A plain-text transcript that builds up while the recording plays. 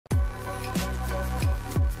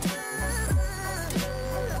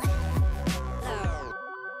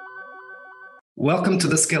Welcome to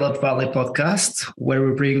the Scale Up Valley podcast, where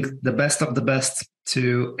we bring the best of the best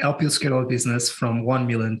to help you scale a business from 1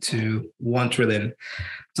 million to 1 trillion.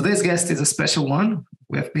 Today's guest is a special one.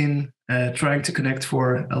 We have been trying to connect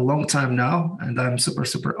for a long time now, and I'm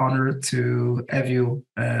super honored to have you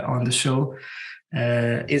on the show.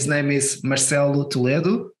 His name is Marcelo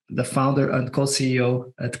Toledo, the founder and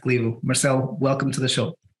co-CEO at Clivo. Marcelo, welcome to the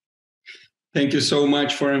show. Thank you so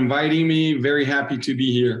much for inviting me. Very happy to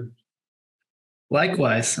be here.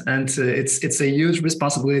 Likewise, and it's a huge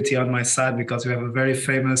responsibility on my side because we have a very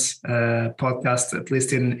famous podcast, at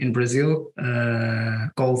least in Brazil,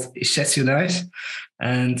 called Excepcionais,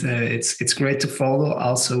 and it's great to follow.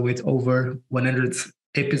 Also, with over 100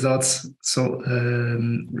 episodes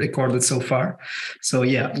recorded so far. So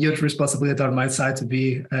yeah, huge responsibility on my side to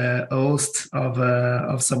be a host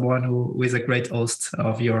of someone who is a great host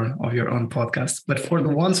of your own podcast. But for the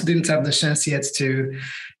ones who didn't have the chance yet to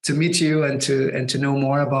meet you and to know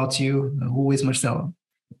more about you, who is Marcelo?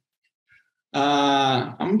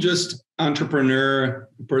 I'm just entrepreneur,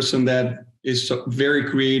 a person that is very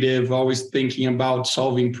creative, always thinking about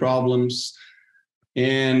solving problems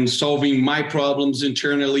and solving my problems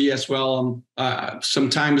internally as well.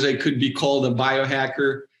 Sometimes I could be called a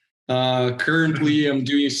biohacker. Currently, I'm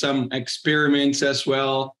doing some experiments as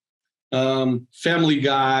well. Family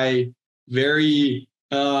guy, very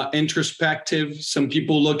introspective. Some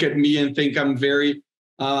people look at me and think I'm very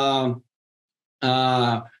a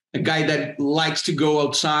guy that likes to go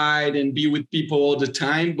outside and be with people all the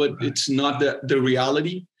time, but it's not the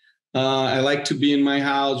reality. I like to be in my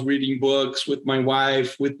house reading books with my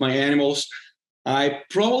wife, with my animals. I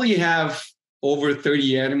probably have over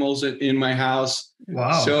 30 animals in my house.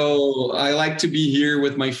 Wow. So I like to be here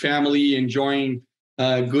with my family, enjoying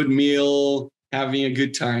a good meal, having a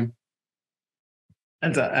good time.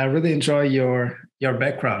 And I really enjoy your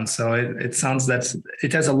background. So it sounds that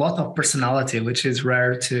it has a lot of personality, which is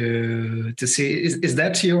rare to see. Is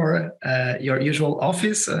that your usual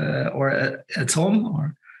office or at home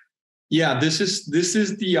or? Yeah, this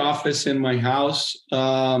is the office in my house.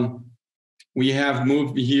 We have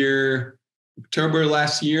moved here October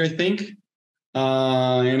last year, I think,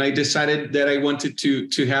 and I decided that I wanted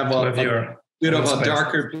to have a bit of a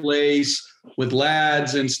darker place with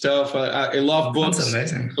lads and stuff. I love books. That's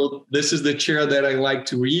amazing. So this is the chair that I like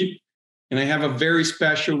to read, and I have a very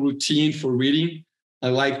special routine for reading. I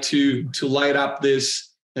like to light up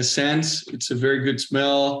this essence. It's a very good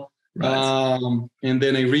smell. Right. And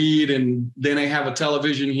then I read, and then I have a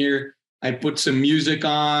television here. I put some music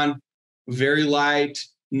on, very light,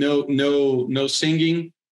 no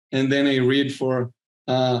singing, and then I read for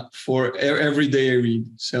every day I read.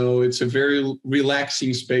 So it's a very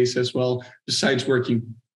relaxing space as well, besides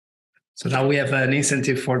working. So now we have an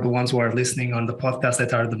incentive for the ones who are listening on the podcast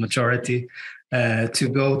that are the majority to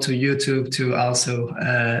go to YouTube to also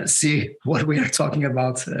see what we are talking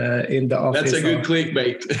about in the office. That's a good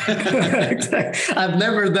clickbait. Exactly. I've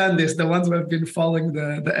never done this. The ones who have been following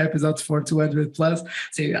the episodes for 200 plus,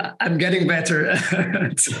 see, I'm getting better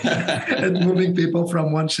at moving people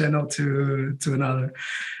from one channel to another.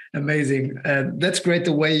 Amazing. That's great,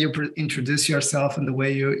 the way you introduce yourself and the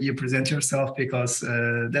way you present yourself, because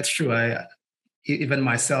that's true. Even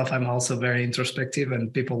myself, I'm also very introspective,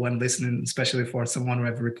 and people, when listening, especially for someone who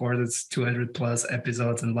have recorded 200 plus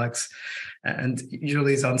episodes and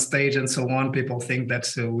usually is on stage and so on, people think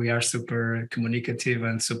that we are super communicative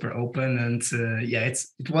and super open. And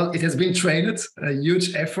it has been trained, a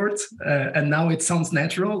huge effort, and now it sounds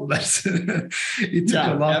natural, but it took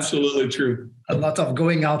a lot. Absolutely true. A lot of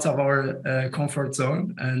going out of our comfort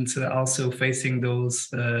zone, and also facing those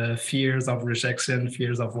fears of rejection,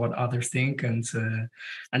 fears of what others think, and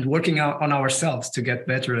working out on ourselves to get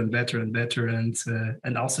better and better and better,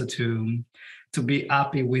 and also to be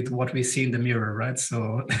happy with what we see in the mirror, right?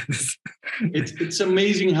 So it's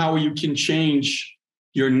amazing how you can change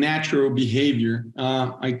your natural behavior.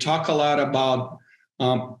 I talk a lot about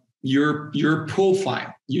your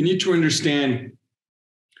profile. You need to understand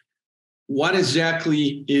what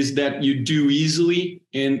exactly is that you do easily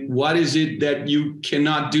and what is it that you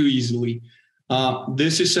cannot do easily.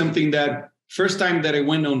 This is something that first time that I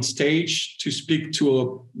went on stage to speak to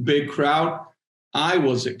a big crowd, I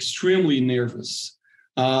was extremely nervous.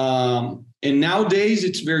 And nowadays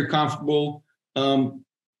it's very comfortable.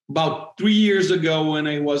 About 3 years ago, when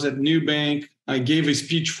I was at Nubank, I gave a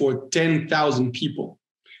speech for 10,000 people.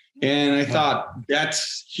 And I thought,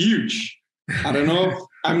 that's huge. I don't know if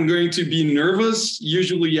I'm going to be nervous.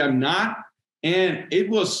 Usually I'm not. And it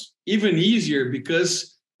was even easier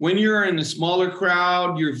because when you're in a smaller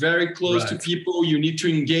crowd, you're very close to people, you need to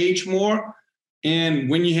engage more. And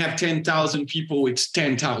when you have 10,000 people, it's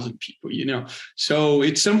 10,000 people, you know. So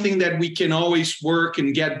it's something that we can always work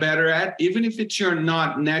and get better at, even if it's your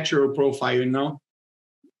not natural profile, you know.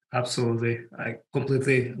 Absolutely. I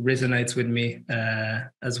completely resonates with me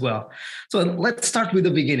as well. So let's start with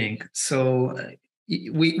the beginning. So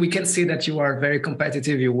we can see that you are very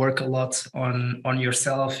competitive. You work a lot on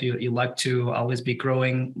yourself. You like to always be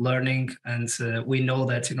growing, learning. And we know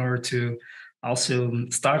that in order to also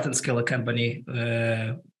start and scale a company,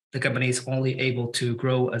 the company is only able to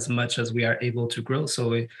grow as much as we are able to grow.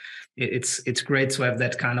 So it's great to have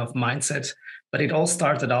that kind of mindset. But it all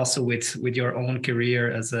started also with your own career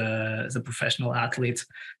as a professional athlete.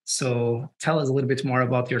 So tell us a little bit more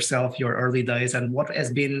about yourself, your early days, and what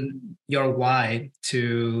has been your why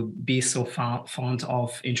to be so fond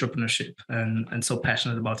of entrepreneurship and so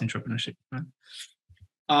passionate about entrepreneurship.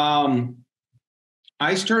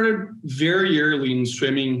 I started very early in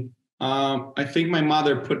swimming. I think my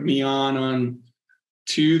mother put me on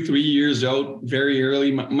 2-3 years old, very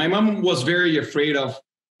early. My mom was very afraid of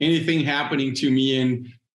anything happening to me. And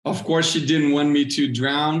of course, she didn't want me to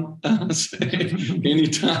drown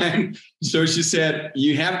anytime. So she said,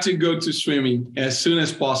 you have to go to swimming as soon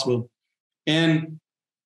as possible. And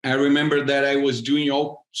I remember that I was doing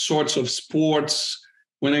all sorts of sports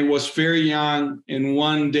when I was very young. And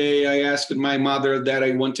one day I asked my mother that I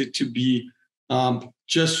wanted to be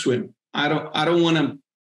just swim. I don't want to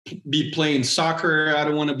be playing soccer. I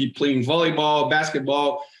don't want to be playing volleyball,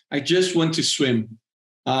 basketball. I just want to swim.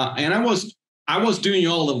 And I was doing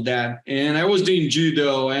all of that, and I was doing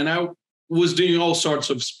judo, and I was doing all sorts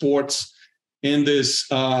of sports in this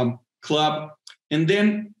club. And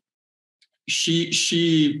then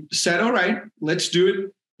she said, all right, let's do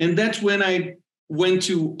it. And that's when I went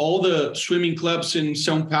to all the swimming clubs in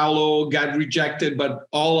São Paulo, got rejected, but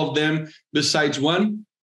all of them besides one.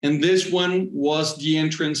 And this one was the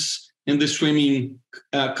entrance in the swimming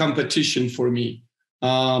competition for me.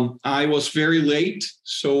 I was very late,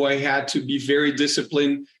 so I had to be very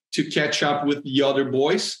disciplined to catch up with the other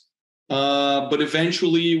boys. But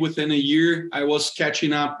eventually, within a year, I was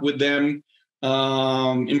catching up with them,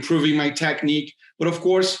 improving my technique. But of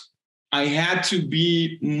course, I had to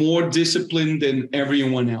be more disciplined than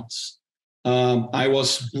everyone else. I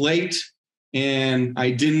was late and I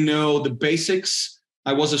didn't know the basics.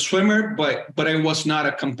 I was a swimmer, but I was not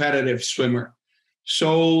a competitive swimmer.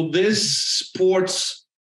 So this sports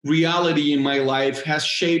reality in my life has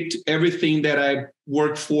shaped everything that I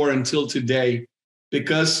worked for until today,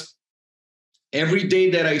 because every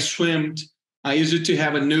day that I swam, I used to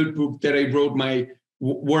have a notebook that I wrote my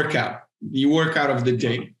workout, the workout of the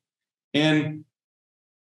day. And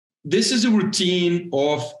this is a routine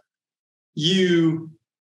of you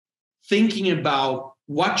thinking about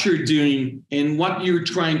what you're doing and what you're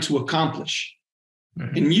trying to accomplish.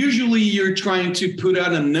 Mm-hmm. And usually you're trying to put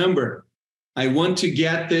out a number. I want to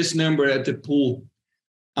get this number at the pool.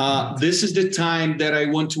 This is the time that I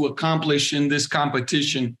want to accomplish in this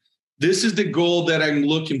competition. This is the goal that I'm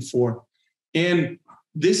looking for. And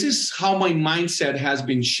this is how my mindset has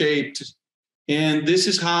been shaped. And this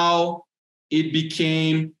is how it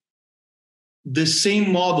became the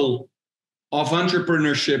same model of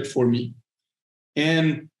entrepreneurship for me.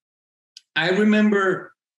 And I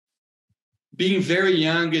remember being very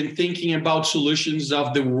young and thinking about solutions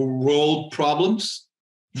of the world problems,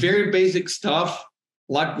 very basic stuff,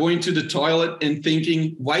 like going to the toilet and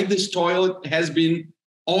thinking why this toilet has been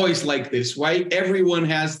always like this, why everyone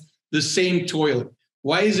has the same toilet,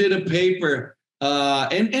 why is it a paper,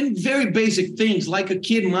 and very basic things like a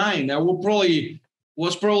kid mind. I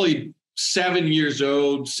was probably 7 years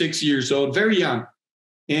old, 6 years old, very young.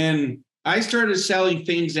 And I started selling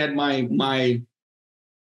things at my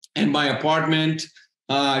apartment,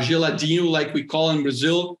 geladinho, like we call in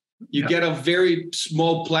Brazil. You get a very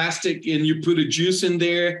small plastic and you put a juice in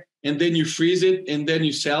there and then you freeze it and then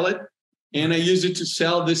you sell it. And I use it to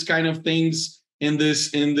sell this kind of things in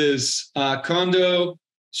this condo.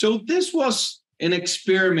 So this was an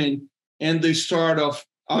experiment and the start of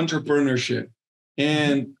entrepreneurship.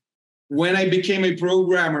 And when I became a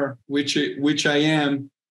programmer, which I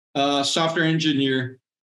am, software engineer,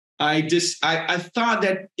 I thought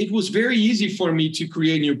that it was very easy for me to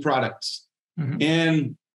create new products. Mm-hmm.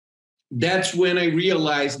 And that's when I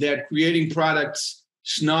realized that creating products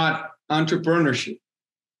is not entrepreneurship.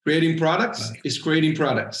 Creating products is creating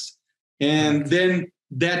products. And then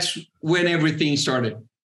that's when everything started.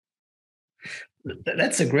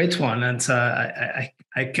 That's a great one, and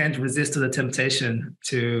I can't resist to the temptation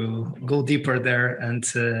to go deeper there and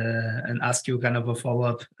ask you kind of a follow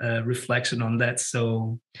up reflection on that.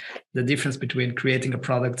 So the difference between creating a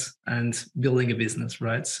product and building a business,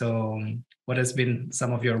 right? So what has been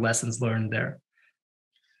some of your lessons learned there?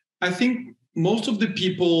 I think most of the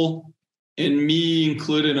people, and me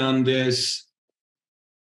included on this,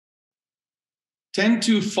 tend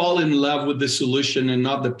to fall in love with the solution and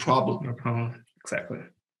not the problem. No problem. Exactly.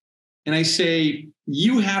 And I say,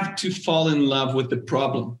 you have to fall in love with the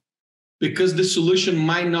problem because the solution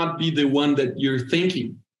might not be the one that you're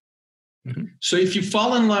thinking. Mm-hmm. So if you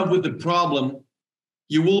fall in love with the problem,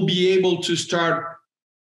 you will be able to start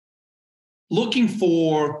looking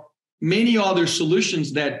for many other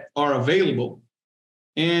solutions that are available.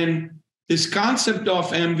 And this concept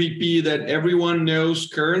of MVP that everyone knows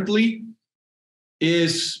currently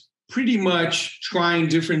is pretty much trying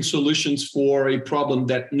different solutions for a problem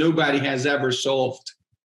that nobody has ever solved.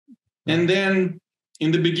 And then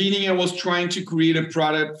in the beginning, I was trying to create a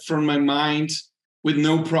product from my mind with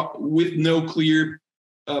no clear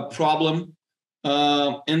problem.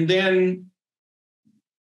 And then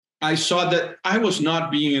I saw that I was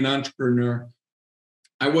not being an entrepreneur.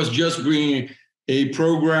 I was just being a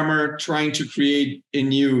programmer trying to create a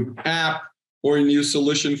new app or a new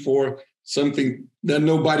solution for something that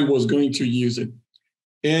nobody was going to use it.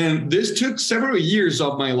 And this took several years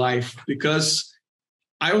of my life because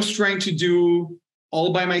I was trying to do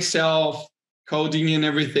all by myself, coding and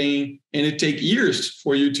everything. And it takes years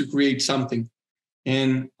for you to create something.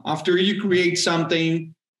 And after you create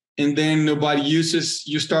something and then nobody uses,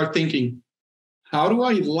 you start thinking, how do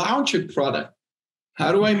I launch a product?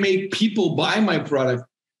 How do I make people buy my product?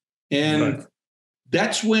 And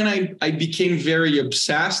that's when I became very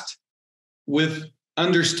obsessed with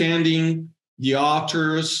understanding the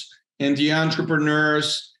authors and the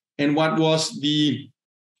entrepreneurs and what was the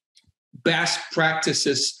best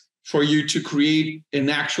practices for you to create an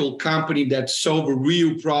actual company that solve a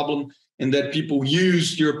real problem and that people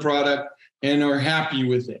use your product and are happy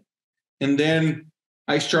with it. And then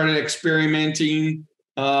I started experimenting.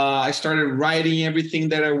 I started writing everything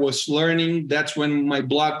that I was learning. That's when my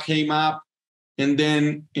blog came up. And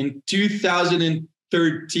then in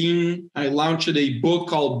 2013, I launched a book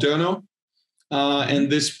called Dono.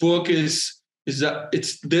 And this book it's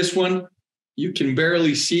this one. You can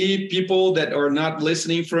barely see people that are not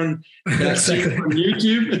listening from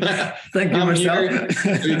YouTube. Thank you, Marcel.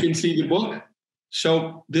 So you can see the book.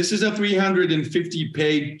 So this is a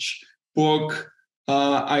 350-page book.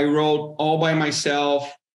 I wrote all by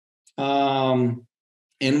myself, and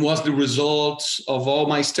was the results of all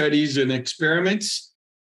my studies and experiments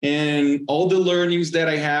and all the learnings that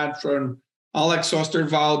I had from Alex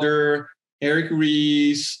Osterwalder, Eric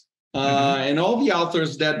Ries, and all the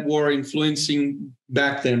authors that were influencing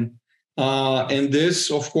back then. And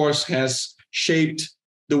this, of course, has shaped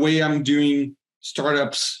the way I'm doing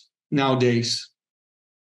startups nowadays.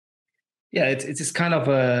 Yeah, it is kind of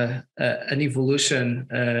an evolution,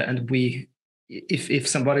 and if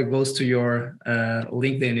somebody goes to your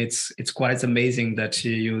LinkedIn, it's quite amazing that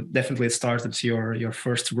you definitely started your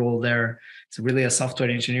first role there. It's really a software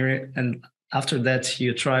engineer, and after that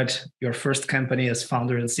you tried your first company as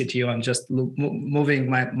founder and CTO. I'm just moving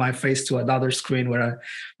my face to another screen where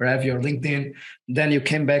I have your LinkedIn. Then you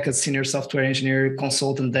came back as senior software engineer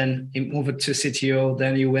consultant, then you moved to CTO.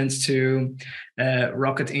 Then you went to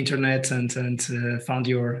Rocket Internet and found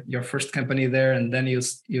your first company there. And then you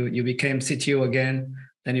became CTO again.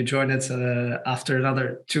 Then you joined it after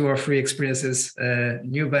another 2 or 3 experiences,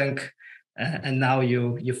 Nubank, and now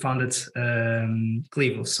you founded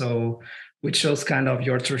Clevo. So, which shows kind of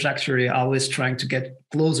your trajectory, always trying to get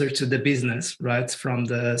closer to the business, right? From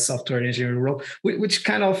the software engineering role, which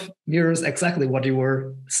kind of mirrors exactly what you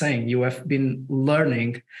were saying. You have been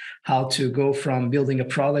learning how to go from building a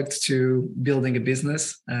product to building a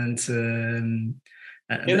business. And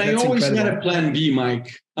I always had a plan B,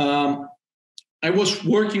 Mike. I was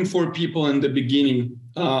working for people in the beginning.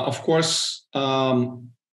 Of course,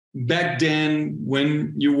 back then,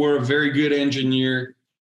 when you were a very good engineer,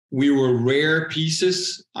 we were rare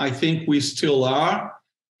pieces. I think we still are,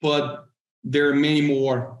 but there are many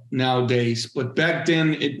more nowadays. But back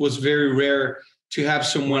then, it was very rare to have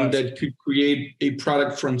someone that could create a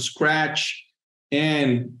product from scratch.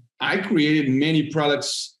 And I created many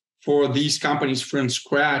products for these companies from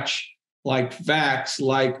scratch, like Vax,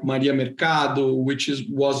 like Maria Mercado, which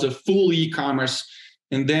was a full e-commerce.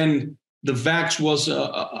 And then the Vax was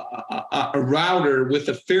a router with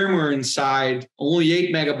a firmware inside, only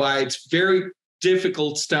 8 megabytes, very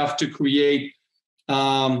difficult stuff to create.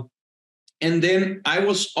 And And then I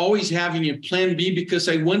was always having a plan B because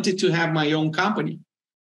I wanted to have my own company.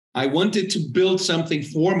 I wanted to build something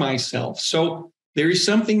for myself. So there is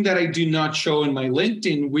something that I do not show in my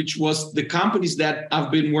LinkedIn, which was the companies that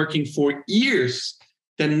I've been working for years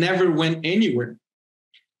that never went anywhere.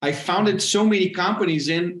 I founded so many companies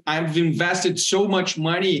and I've invested so much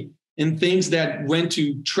money in things that went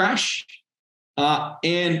to trash.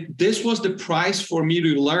 And this was the price for me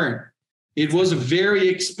to learn. It was a very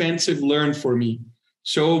expensive learn for me.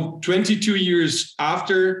 So 22 years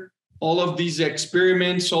after all of these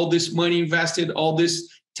experiments, all this money invested, all this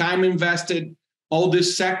time invested, all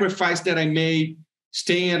this sacrifice that I made,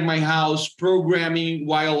 staying at my house, programming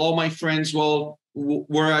while all my friends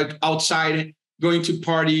were outside, going to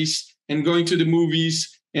parties and going to the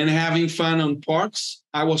movies and having fun on parks,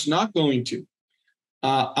 I was not going to.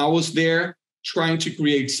 I was there trying to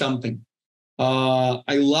create something.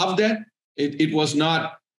 I loved that. It was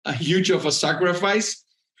not a huge of a sacrifice,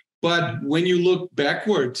 but when you look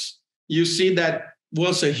backwards, you see that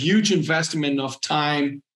was a huge investment of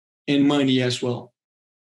time and money as well.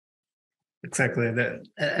 Exactly.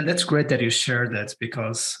 And that's great that you share that,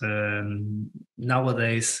 because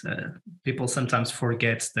nowadays people sometimes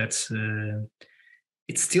forget that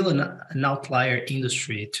it's still an outlier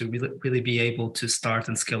industry to really be able to start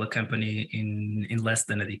and scale a company in less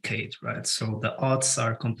than a decade, right? So the odds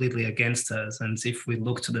are completely against us. And if we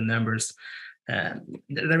look to the numbers,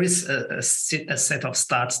 there is a set of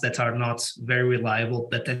stats that are not very reliable,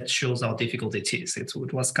 but that shows how difficult it is. It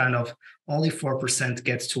was kind of only 4%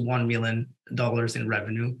 gets to $1 million in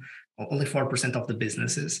revenue, only 4% of the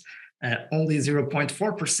businesses. Only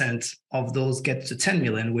 0.4% of those get to 10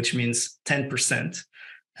 million, which means 10%.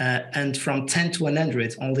 And from 10 to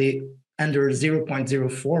 100, only under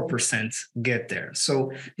 0.04% get there.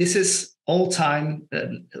 So this is all-time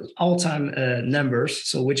numbers.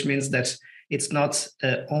 So which means that it's not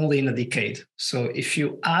only in a decade. So if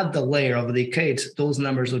you add the layer of a decade, those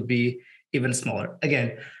numbers would be even smaller.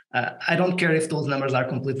 Again, I don't care if those numbers are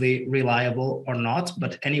completely reliable or not,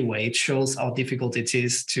 but anyway, it shows how difficult it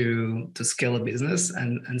is to scale a business.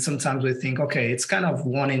 And sometimes we think, okay, it's kind of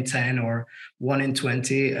 1 in 10 or 1 in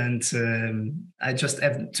 20, and I just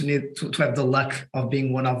have to have the luck of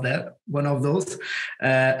being one of those,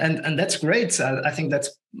 and that's great. I think that's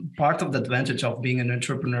part of the advantage of being an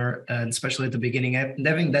entrepreneur, and especially at the beginning,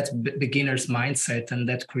 having that beginner's mindset and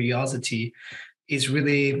that curiosity is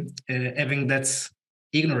really having that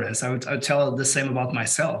ignorance. I would tell the same about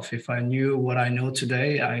myself. If I knew what I know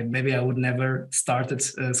today, maybe I would never started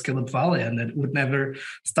Scale Up Valley, and it would never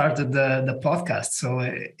started the podcast. So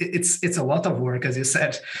it's a lot of work, as you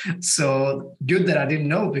said. So good that I didn't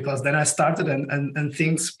know, because then I started and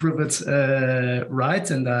things proved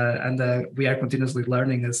right, and we are continuously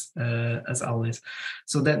learning as always.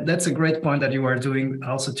 So that's a great point that you are doing,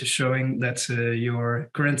 also to showing that your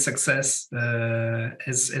current success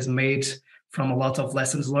has made from a lot of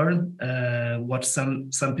lessons learned. What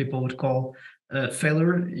some people would call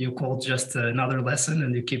failure, you call just another lesson,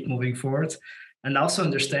 and you keep moving forward. And also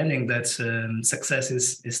understanding that success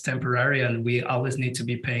is temporary, and we always need to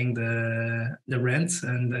be paying the rent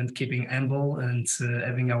and keeping humble and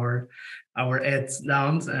having our heads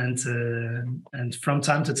down. And from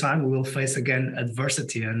time to time, we will face again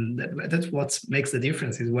adversity, and that's what makes the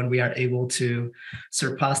difference, is when we are able to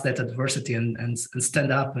surpass that adversity and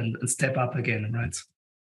stand up and step up again, right?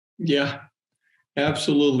 Yeah,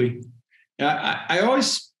 absolutely. I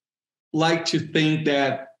always like to think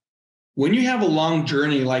that when you have a long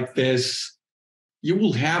journey like this, you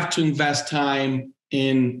will have to invest time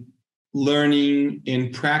in learning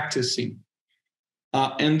and practicing.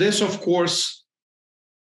 And this, of course,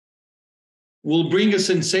 will bring a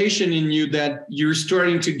sensation in you that you're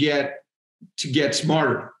starting to get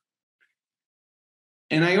smarter.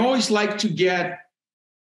 And I always like to get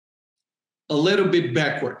a little bit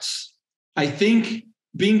backwards. I think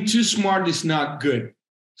being too smart is not good.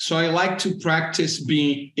 So I like to practice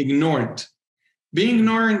being ignorant. Being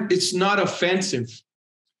ignorant, it's not offensive.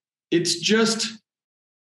 It's just,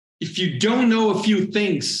 if you don't know a few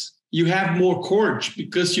things, you have more courage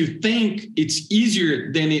because you think it's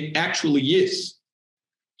easier than it actually is.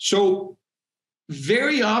 So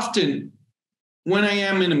very often when I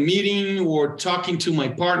am in a meeting or talking to my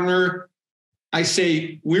partner, I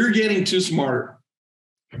say, we're getting too smart.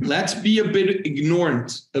 Let's be a bit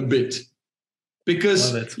ignorant a bit.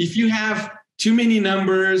 Because if you have too many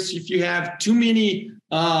numbers, if you have too many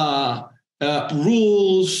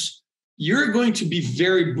rules, you're going to be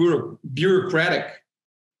very bureaucratic.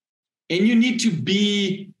 And you need to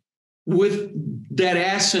be with that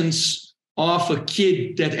essence of a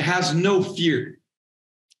kid that has no fear.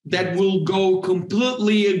 that will go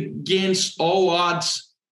completely against all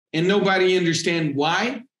odds and nobody understand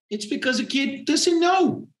why. It's because a kid doesn't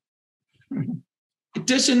know. It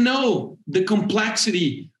doesn't know the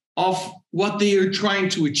complexity of what they are trying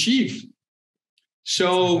to achieve.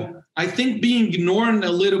 So I think being ignorant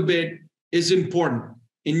a little bit is important.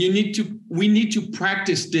 And we need to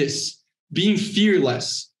practice this, being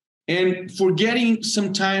fearless and forgetting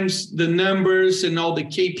sometimes the numbers and all the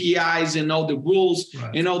KPIs and all the rules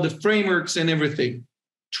and all the frameworks and everything.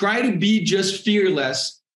 Try to be just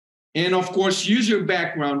fearless. And of course, use your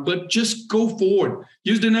background, but just go forward.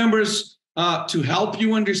 Use the numbers to help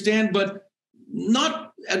you understand, but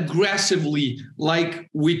not aggressively like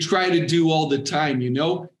we try to do all the time,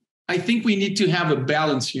 I think we need to have a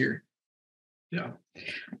balance here. Yeah.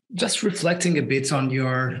 Just reflecting a bit on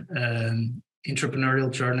your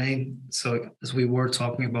entrepreneurial journey. So as we were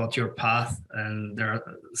talking about your path, and there are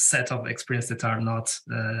a set of experiences that are not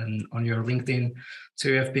on your LinkedIn. So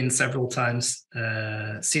you have been several times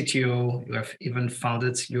CTO. You have even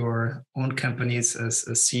founded your own companies as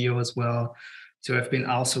a CEO as well. So you have been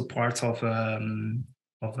also part of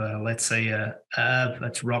let's say a hub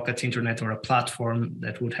at Rocket Internet, or a platform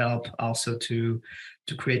that would help also to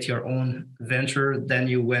create your own venture. Then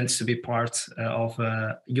you went to be part of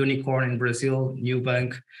a unicorn in Brazil,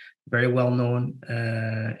 Nubank, very well known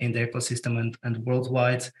in the ecosystem and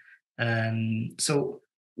worldwide. So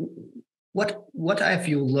what have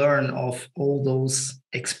you learned of all those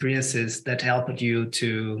experiences that helped you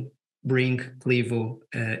to bring Qlivo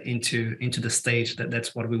into the stage?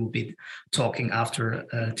 That's what we will be talking after,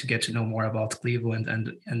 to get to know more about Qlivo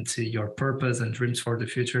and to your purpose and dreams for the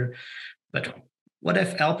future. But what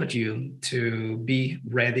have helped you to be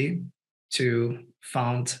ready to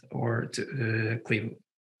found or to Qlivo?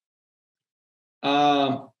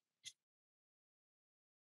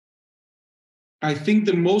 I think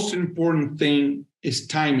the most important thing is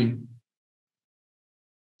timing.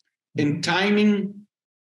 And timing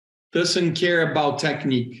doesn't care about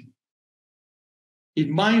technique. It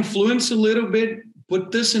might influence a little bit,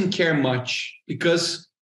 but doesn't care much, because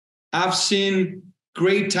I've seen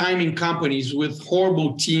great timing companies with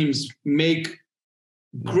horrible teams make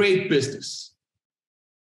great business.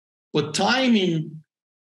 But timing,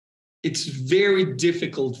 it's very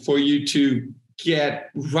difficult for you to get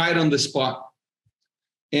right on the spot.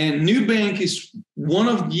 And Nubank is one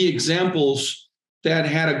of the examples that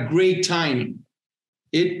had a great timing.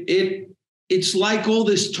 It's like all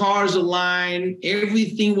the stars aligned,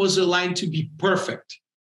 everything was aligned to be perfect,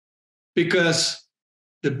 because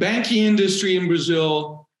the banking industry in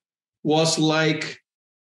Brazil was like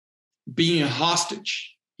being a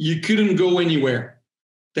hostage. You couldn't go anywhere.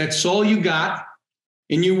 That's all you got,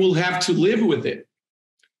 and you will have to live with it.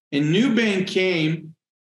 And Nubank came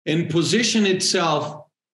and positioned itself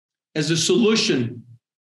as a solution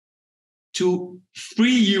to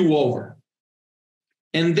free you over.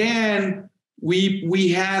 And then we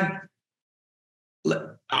had,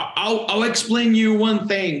 I'll explain you one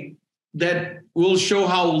thing that will show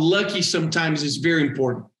how lucky sometimes is very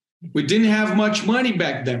important. We didn't have much money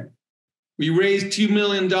back then. We raised $2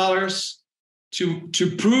 million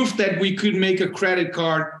to prove that we could make a credit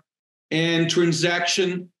card and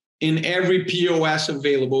transaction in every POS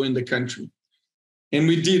available in the country. And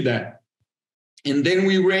we did that. And then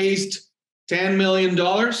we raised $10 million.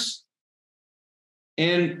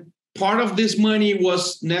 And part of this money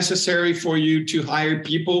was necessary for you to hire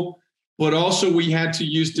people, but also we had to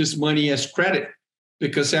use this money as credit,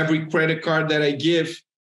 because every credit card that I give,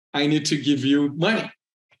 I need to give you money.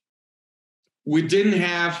 We didn't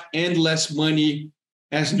have endless money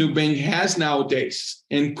as Nubank has nowadays,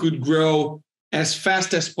 and could grow as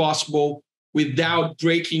fast as possible without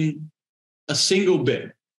breaking a single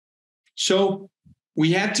bit. So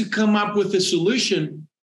we had to come up with a solution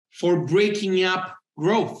for breaking up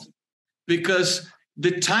growth, because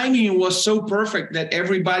the timing was so perfect that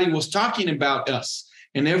everybody was talking about us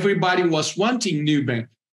and everybody was wanting Nubank.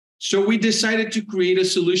 So we decided to create a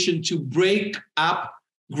solution to break up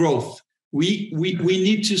growth. We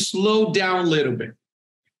need to slow down a little bit. Right.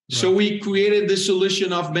 So we created the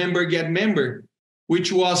solution of member get member,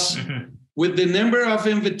 which was with the number of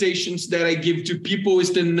invitations that I give to people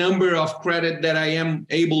is the number of credit that I am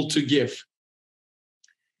able to give.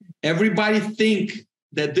 Everybody think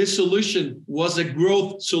that this solution was a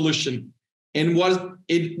growth solution, and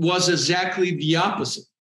it was exactly the opposite.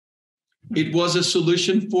 It was a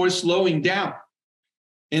solution for slowing down.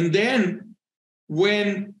 And then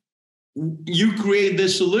when you create the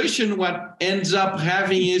solution, what ends up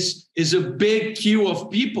having is a big queue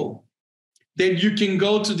of people that you can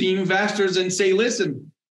go to the investors and say,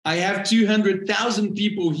 listen, I have 200,000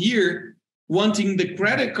 people here wanting the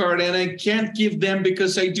credit card, and I can't give them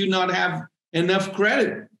because I do not have enough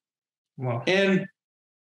credit. Wow. And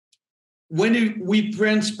when we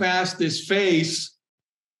past this phase,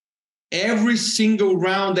 every single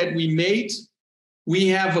round that we made, we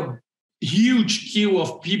have a huge queue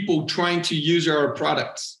of people trying to use our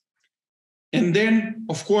products. And then,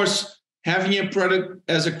 of course, having a product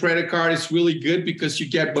as a credit card is really good because you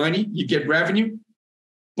get money, you get revenue.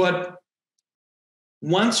 But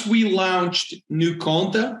once we launched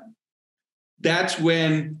NuConta, that's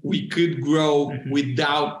when we could grow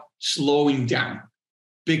without slowing down,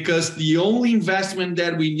 because the only investment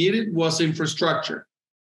that we needed was infrastructure.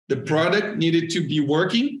 The product needed to be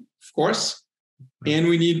working, of course, and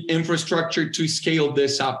we need infrastructure to scale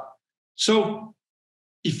this up. So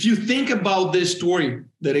if you think about this story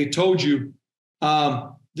that I told you,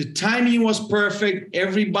 the timing was perfect.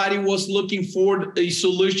 Everybody was looking for a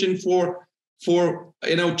solution for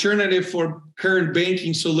an alternative for current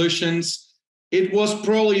banking solutions. It was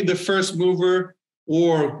probably the first mover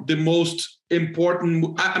or the most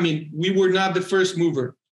important. I mean, we were not the first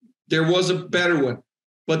mover. There was a better one,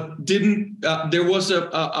 but there was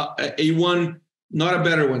a one, not a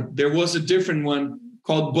better one. There was a different one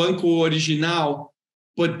called Banco Original,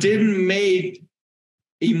 but didn't make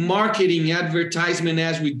a marketing advertisement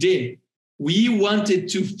as we did. We wanted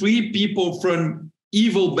to free people from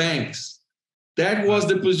evil banks. That was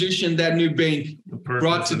the position that Nubank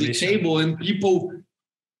brought to the table, and people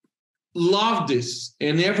loved this.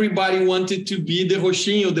 And everybody wanted to be the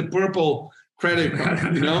Roxinho, the purple credit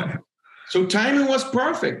card, you know? So timing was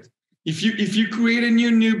perfect. If you create a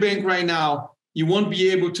new Nubank right now, you won't be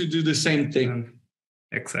able to do the same thing.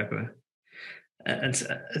 Exactly. And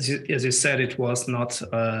as you said, it was not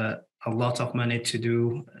a lot of money to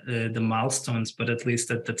do the milestones, but at least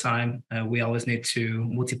at the time, we always need to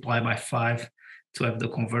multiply by 5 to have the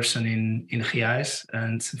conversion in reais.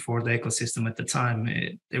 And for the ecosystem at the time,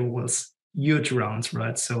 there was huge rounds,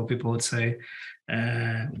 right? So people would say,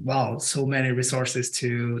 wow, so many resources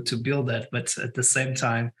to build that. But at the same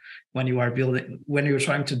time, when you're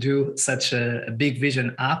trying to do such a big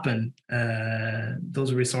vision happen,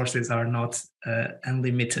 those resources are not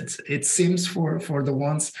unlimited. It seems for the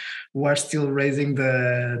ones who are still raising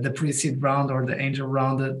the pre-seed round or the angel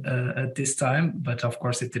round at this time. But of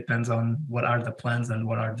course, it depends on what are the plans and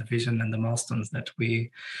what are the vision and the milestones that we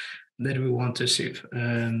want to achieve.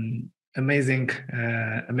 Amazing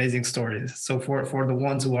stories. So for the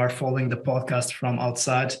ones who are following the podcast from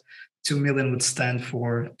outside, 2 million would stand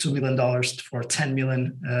for $2 million for 10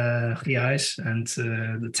 million reais, and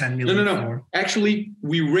the 10 million. No. Actually,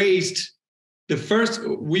 we raised from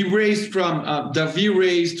Davi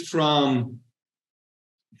raised from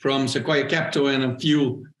Sequoia Capital and a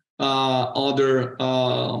few other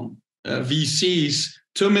VCs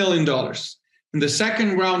 $2 million. And the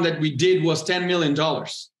second round that we did was $10 million.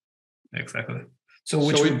 Exactly. So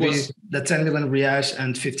which would be the 10 million reais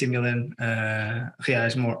and 50 million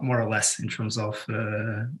reais, more or less, in terms of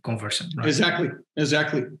conversion, right? Exactly.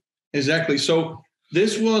 So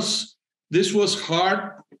this was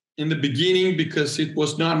hard in the beginning because it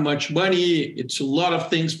was not much money. It's a lot of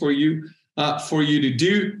things for you to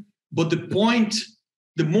do. But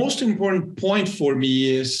the most important point for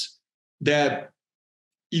me is that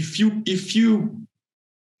if you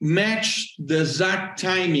match the exact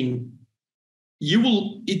timing,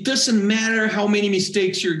 it doesn't matter how many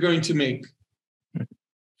mistakes you're going to make.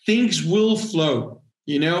 Things will flow,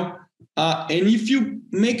 you know? And if you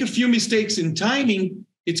make a few mistakes in timing,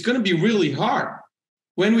 it's going to be really hard.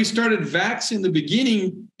 When we started Vax in the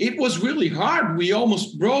beginning, it was really hard. We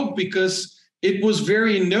almost broke because it was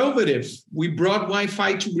very innovative. We brought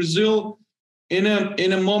Wi-Fi to Brazil in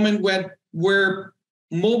a moment where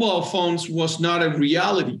mobile phones was not a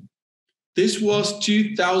reality. This was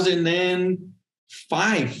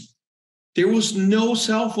 2005. There was no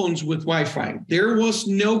cell phones with Wi-Fi. There was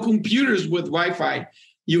no computers with Wi-Fi.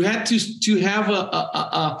 You had to have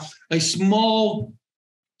a small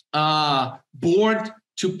board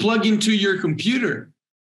to plug into your computer.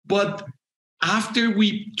 But after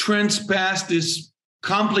we passed this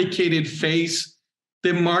complicated phase,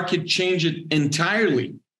 the market changed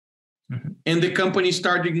entirely. And the company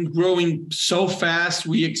started growing so fast.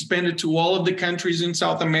 We expanded to all of the countries in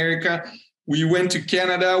South America. We went to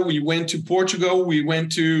Canada. We went to Portugal. We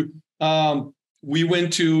went to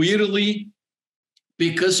Italy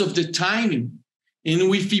because of the timing. And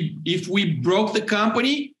if we broke the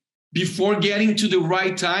company before getting to the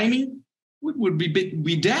right timing, we would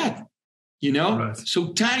be dead. You know. Right.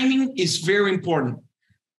 So timing is very important.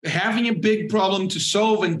 Having a big problem to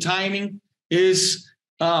solve and timing is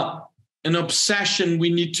an obsession. We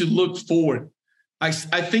need to look forward. I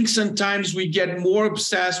think sometimes we get more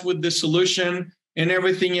obsessed with the solution and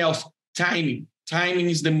everything else. Timing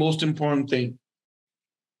is the most important thing.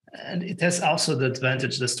 And it has also the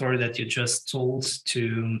advantage, the story that you just told,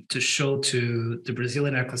 to show to the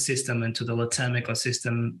Brazilian ecosystem and to the Latam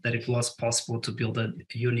ecosystem that it was possible to build a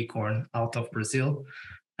unicorn out of Brazil.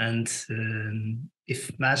 And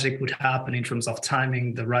if magic would happen in terms of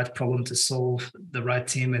timing, the right problem to solve, the right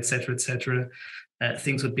team, et cetera,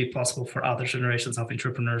 things would be possible for other generations of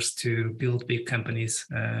entrepreneurs to build big companies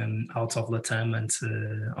out of Latam and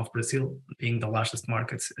of Brazil, being the largest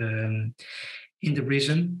market in the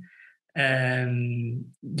region.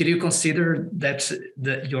 Did you consider that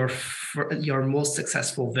your most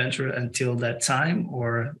successful venture until that time,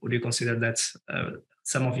 or would you consider that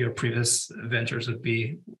some of your previous ventures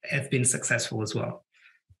have been successful as well?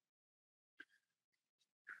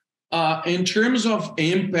 In terms of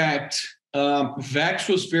impact, Vex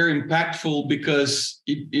was very impactful because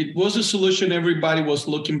it was a solution everybody was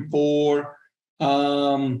looking for.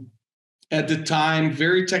 At the time,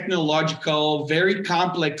 very technological, very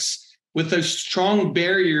complex, with a strong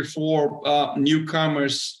barrier for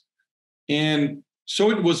newcomers. And so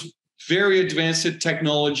it was very advanced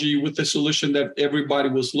technology with a solution that everybody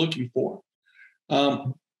was looking for.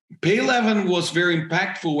 Pay11 was very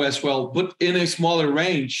impactful as well, but in a smaller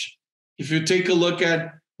range. If you take a look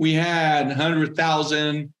at, we had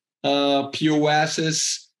 100,000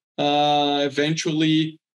 POSs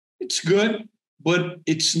eventually. It's good, but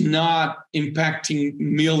it's not impacting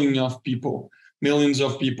millions of people.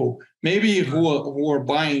 Maybe who are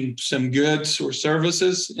buying some goods or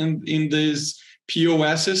services in these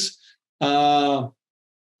POSs. But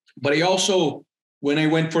I also, when I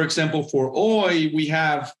went, for example, for Oi, we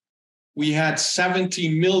had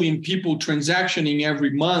 70 million people transactioning every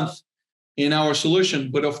month in our solution.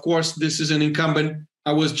 But of course, this is an incumbent.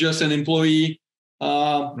 I was just an employee.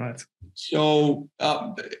 Right. So,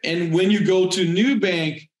 and when you go to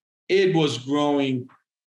Nubank, it was growing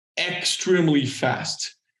extremely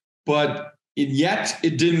fast, but yet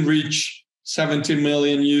it didn't reach 70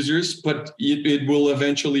 million users, but it will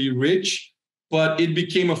eventually reach. But it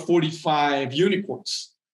became a 45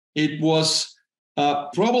 unicorns. It was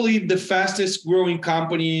probably the fastest growing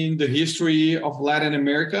company in the history of Latin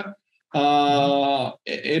America.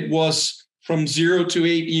 It was from 0 to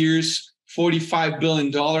 8 years, $45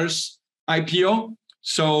 billion IPO.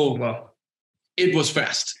 So wow. It was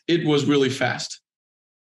fast. It was really fast.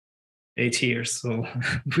 8 years. So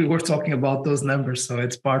we were talking about those numbers. So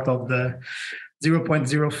it's part of the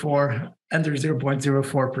 0.04, under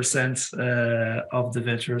 0.04% of the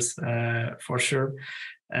ventures for sure.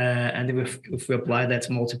 And if we apply that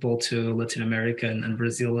multiple to Latin America and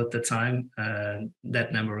Brazil at the time,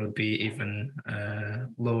 that number would be even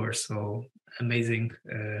lower. So amazing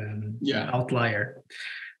outlier.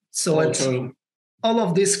 So all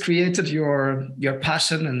of this created your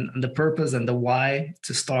passion and the purpose and the why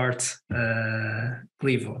to start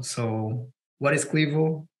Clivo. So what is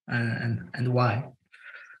Clivo and why?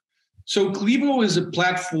 So Clivo is a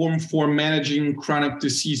platform for managing chronic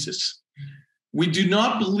diseases. We do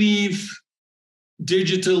not believe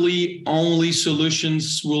digitally only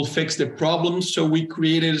solutions will fix the problem. So we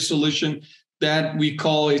created a solution that we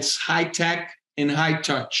call it's high tech and high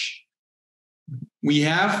touch. We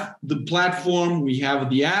have the platform, we have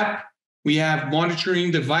the app, we have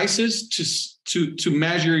monitoring devices to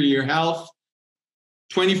measure your health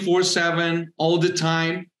 24/7 all the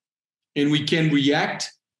time, and we can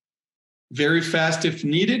react very fast if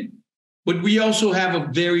needed. But we also have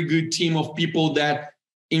a very good team of people that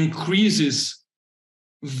increases,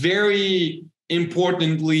 very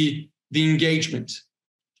importantly, the engagement.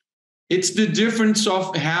 It's the difference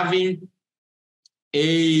of having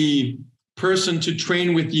a person to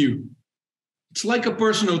train with you. It's like a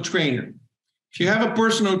personal trainer. If you have a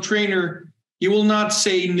personal trainer, you will not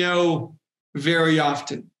say no very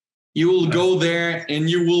often. You will go there and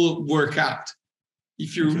you will work out.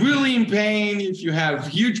 If you're really in pain, if you have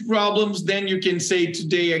huge problems, then you can say,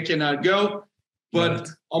 today I cannot go. But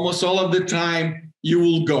almost all of the time, you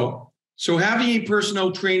will go. So having a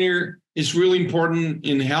personal trainer is really important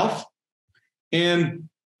in health. And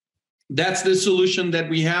that's the solution that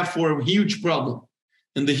we have for a huge problem.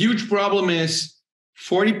 And the huge problem is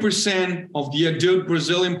 40% of the adult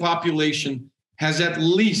Brazilian population has at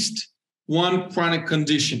least one chronic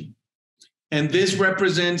condition. And this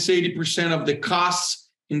represents 80% of the costs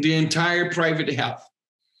in the entire private health.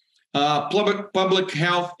 Public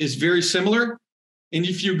health is very similar. And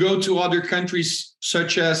if you go to other countries,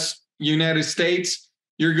 such as United States,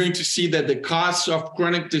 you're going to see that the costs of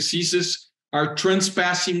chronic diseases are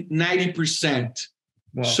trespassing 90%.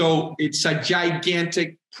 Wow. So it's a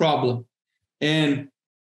gigantic problem. And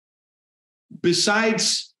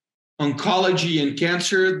besides oncology and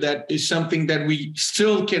cancer, that is something that we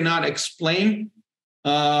still cannot explain.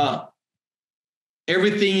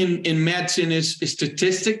 Everything in medicine is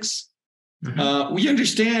statistics. Mm-hmm. We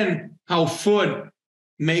understand how food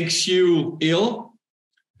makes you ill,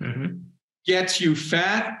 Mm-hmm. gets you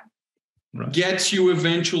fat, Right. gets you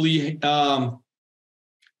eventually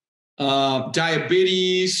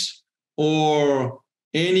diabetes or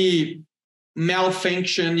any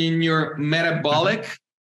malfunction in your metabolic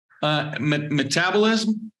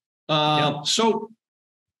metabolism. So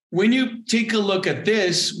when you take a look at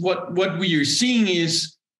this, what we are seeing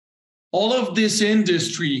is all of this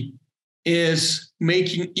industry is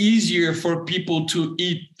making easier for people to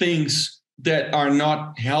eat things that are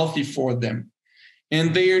not healthy for them.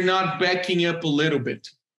 And they are not backing up a little bit.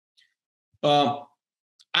 I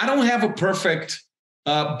don't have a perfect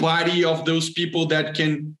body of those people that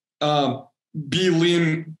can be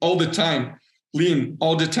lean all the time.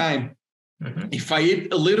 Mm-hmm. If I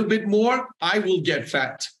eat a little bit more, I will get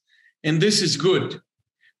fat. And this is good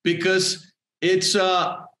because it's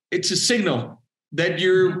a signal that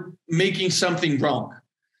you're making something wrong.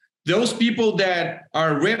 Those people that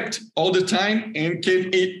are ripped all the time and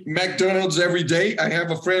can eat McDonald's every day, I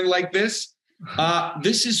have a friend like this.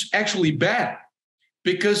 This is actually bad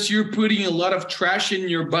because you're putting a lot of trash in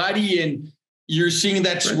your body and you're seeing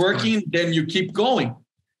that's working, then you keep going.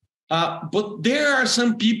 But there are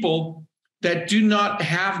some people that do not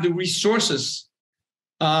have the resources,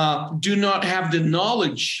 do not have the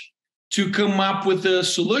knowledge to come up with a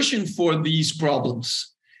solution for these problems.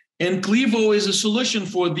 And Klevo is a solution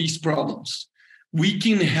for these problems. We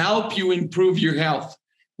can help you improve your health.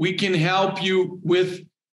 We can help you with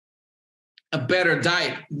a better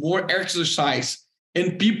diet, more exercise,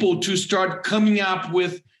 and people to start coming up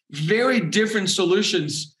with very different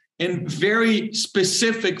solutions and very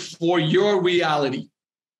specific for your reality.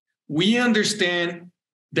 We understand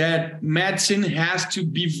that medicine has to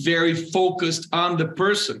be very focused on the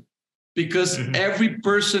person because every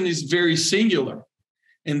person is very singular.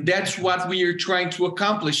 And that's what we are trying to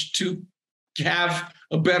accomplish, to have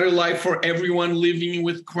a better life for everyone living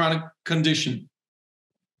with chronic condition.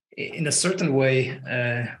 In a certain way,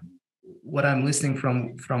 what I'm listening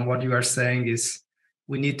from what you are saying is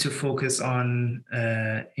we need to focus on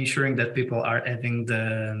ensuring that people are having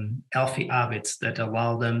the healthy habits that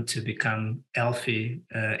allow them to become healthy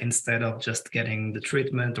instead of just getting the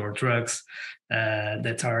treatment or drugs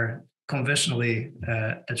that are conventionally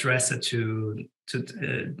addressed to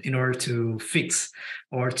in order to fix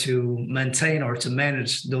or to maintain or to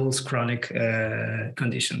manage those chronic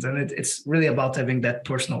conditions. And it's really about having that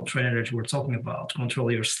personal trainer that you were talking about.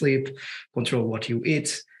 Control your sleep, control what you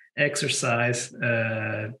eat, exercise,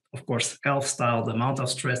 of course, health style, the amount of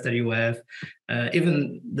stress that you have,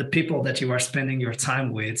 even the people that you are spending your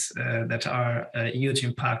time with that are a huge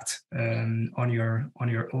impact on your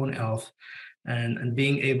own health, and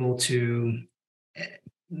being able to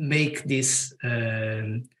make this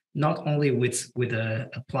not only with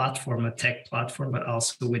a platform, a tech platform, but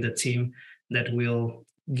also with a team that will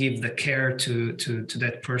give the care to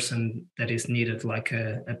that person that is needed, like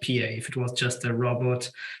a PA. If it was just a robot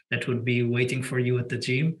that would be waiting for you at the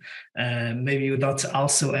gym, maybe you don't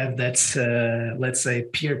also have that, let's say,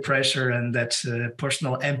 peer pressure and that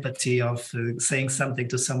personal empathy of saying something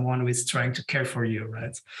to someone who is trying to care for you,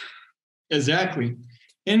 right? Exactly.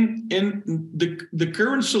 And the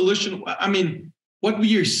current solution, I mean, what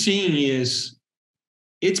we are seeing is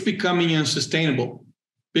it's becoming unsustainable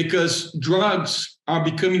because drugs are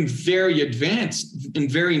becoming very advanced and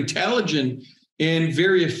very intelligent and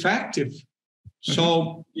very effective.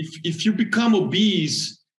 So if you become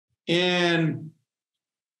obese and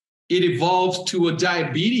it evolves to a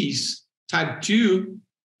diabetes type 2,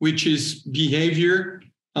 which is behavior,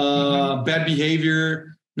 bad behavior,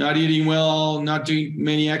 not eating well, not doing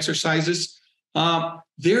many exercises.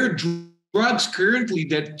 There are drugs currently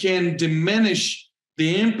that can diminish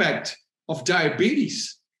the impact of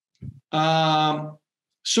diabetes.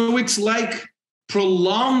 So it's like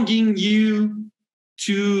prolonging you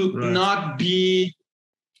to not be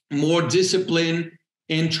more disciplined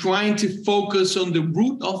and trying to focus on the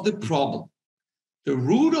root of the problem. The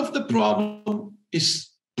root of the problem is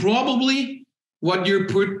probably what you're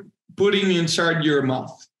putting inside your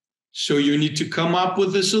mouth. So you need to come up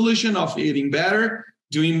with a solution of eating better,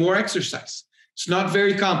 doing more exercise. It's not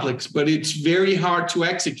very complex, but it's very hard to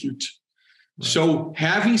execute. Right. So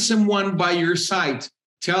having someone by your side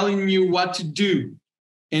telling you what to do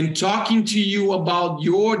and talking to you about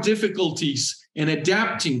your difficulties and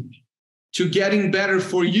adapting to getting better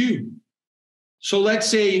for you. So let's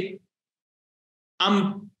say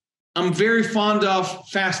I'm very fond of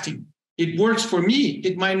fasting. It works for me.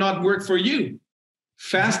 It might not work for you.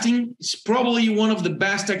 Fasting is probably one of the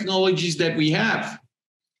best technologies that we have,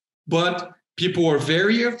 but people are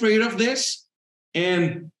very afraid of this.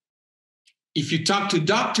 And if you talk to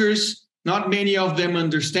doctors, not many of them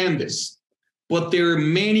understand this, but there are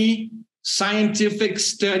many scientific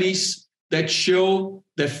studies that show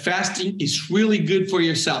that fasting is really good for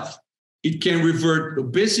yourself. It can revert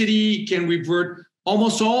obesity, it can revert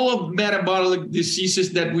almost all of metabolic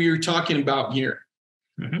diseases that we are talking about here.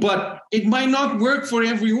 Mm-hmm. But it might not work for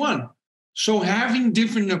everyone. So having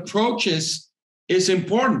different approaches is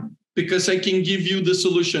important, because I can give you the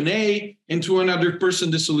solution A, and to another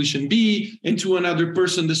person the solution B, and to another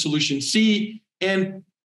person the solution C. And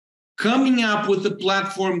coming up with a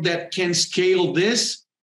platform that can scale this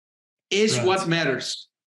is right. What matters.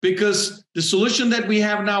 Because the solution that we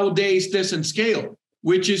have nowadays doesn't scale,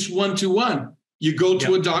 which is one-to-one. You go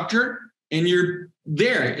to a doctor and you're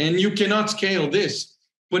there, and you cannot scale this.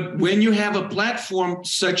 But when you have a platform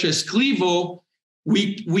such as Clivo,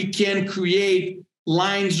 we can create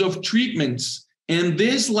lines of treatments. And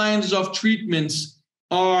these lines of treatments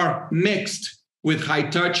are mixed with high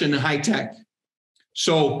touch and high tech.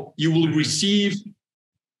 So you will receive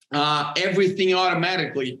everything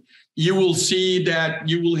automatically. You will see that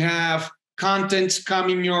you will have contents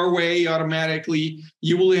coming your way automatically.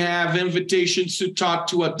 You will have invitations to talk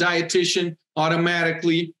to a dietitian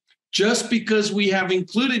automatically, just because we have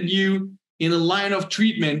included you in a line of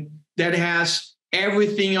treatment that has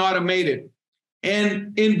everything automated.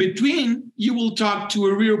 And in between, you will talk to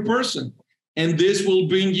a real person, and this will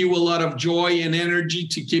bring you a lot of joy and energy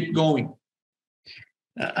to keep going.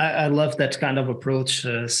 I love that kind of approach,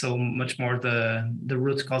 so much more the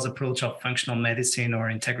root cause approach of functional medicine or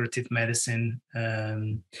integrative medicine.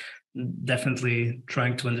 Definitely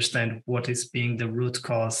trying to understand what is being the root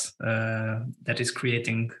cause that is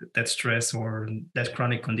creating that stress or that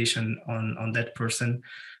chronic condition on that person.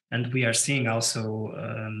 And we are seeing also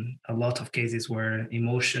a lot of cases where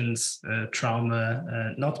emotions,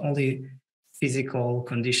 trauma, not only physical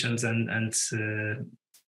conditions and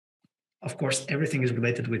of course, everything is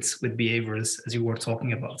related with behaviors, as you were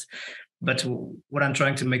talking about. But what I'm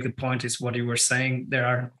trying to make the point is what you were saying. There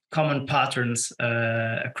are common patterns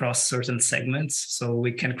across certain segments. So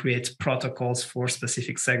we can create protocols for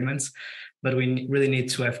specific segments, but we really need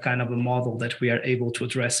to have kind of a model that we are able to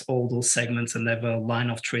address all those segments and have a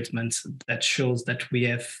line of treatment that shows that we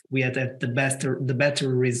had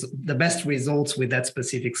the best results with that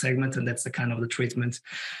specific segment, and that's the kind of the treatment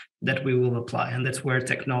that we will apply. And that's where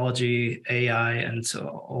technology, AI, and so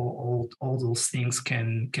all those things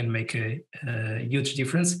can make a huge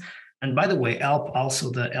difference. And by the way, help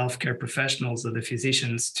also the healthcare professionals or the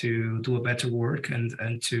physicians to do a better work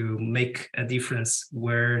and to make a difference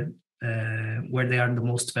where they are the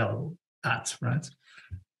most valuable at, right?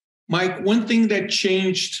 Mike, one thing that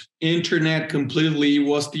changed internet completely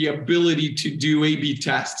was the ability to do A/B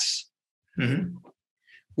tests. Mm-hmm.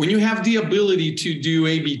 When you have the ability to do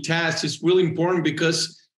A/B tests, it's really important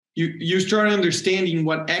because you start understanding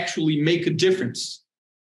what actually make a difference.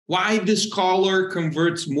 Why this color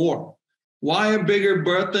converts more? Why a bigger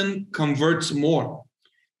button converts more?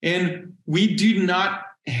 And we do not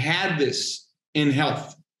have this in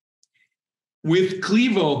health. With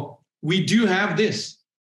Clivo, we do have this,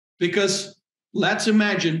 because let's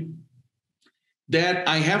imagine that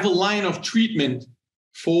I have a line of treatment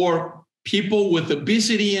for people with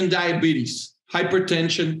obesity and diabetes,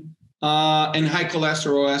 hypertension, and high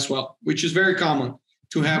cholesterol as well, which is very common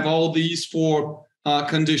to have all these four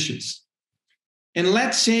conditions. And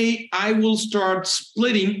let's say I will start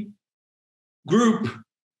splitting group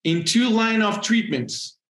in two line of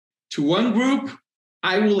treatments. To one group,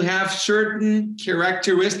 I will have certain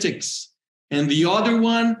characteristics, and the other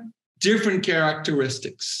one, different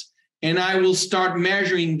characteristics. And I will start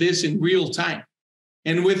measuring this in real time.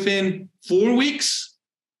 And within 4 weeks,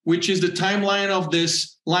 which is the timeline of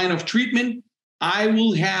this line of treatment, I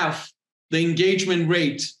will have the engagement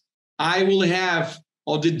rate. I will have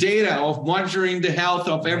all the data of monitoring the health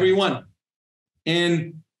of everyone.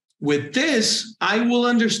 And with this, I will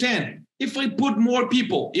understand if I put more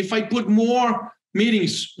people, if I put more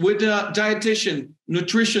meetings with a dietitian,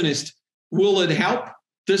 nutritionist, will it help?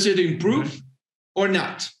 Does it improve or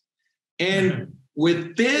not? And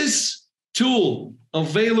with this tool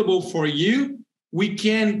available for you, we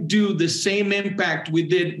can do the same impact we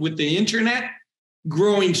did with the internet,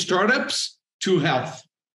 growing startups to health.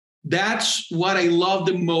 That's what I love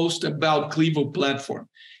the most about Clevo platform.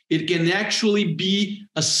 It can actually be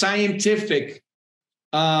a scientific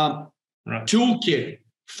toolkit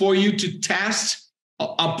for you to test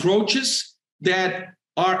approaches that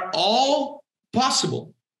are all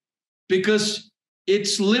possible, because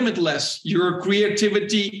it's limitless. Your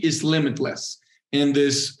creativity is limitless in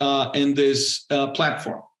this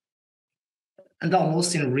platform. And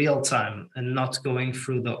almost in real time, and not going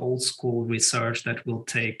through the old school research that will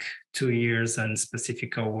take 2 years and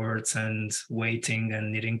specific awards and waiting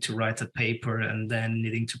and needing to write a paper and then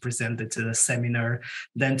needing to present it to the seminar,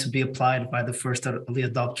 then to be applied by the first early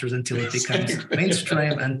adopters until it becomes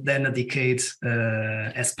mainstream, and then a decade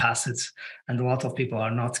has passed. And a lot of people are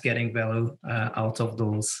not getting value out of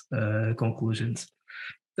those conclusions.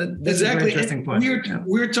 That's exactly a very interesting point.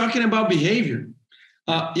 We're talking about behavior.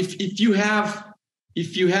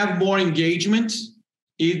 If you have more engagement,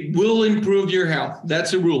 it will improve your health.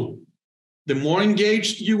 That's a rule. The more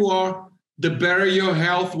engaged you are, the better your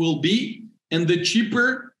health will be, and the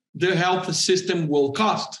cheaper the health system will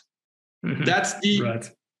cost. Mm-hmm. That's the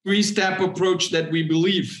three-step approach that we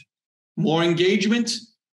believe. More engagement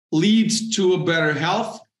leads to a better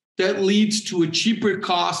health. That leads to a cheaper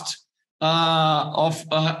cost of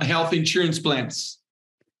health insurance plans.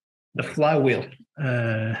 The flywheel.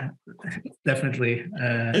 Definitely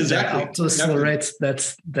exactly to accelerate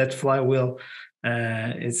that flywheel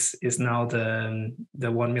is now the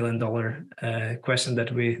 $1 million question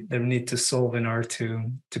that we need to solve in order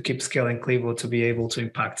to keep scaling Clevo, to be able to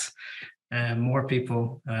impact more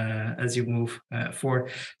people as you move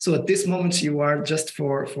forward. So at this moment, you are, just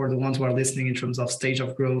for the ones who are listening, in terms of stage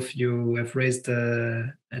of growth, you have raised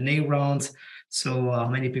an A round. So how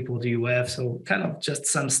many people do you have? So kind of just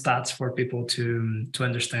some stats for people to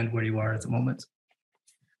understand where you are at the moment.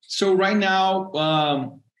 So right now,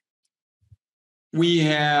 we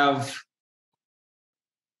have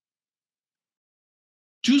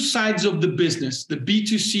two sides of the business, the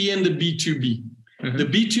B2C and the B2B. Mm-hmm. The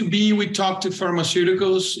B2B, we talk to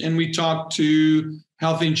pharmaceuticals and we talk to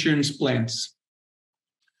health insurance plans.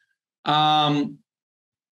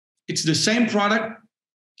 It's the same product.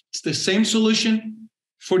 It's the same solution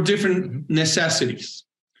for different necessities.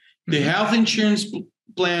 The health insurance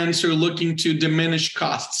plans are looking to diminish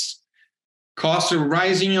costs. Costs are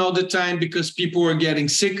rising all the time because people are getting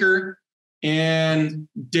sicker, and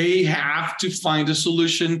they have to find a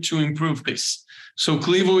solution to improve this. So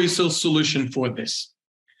Clevo is a solution for this.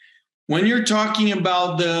 When you're talking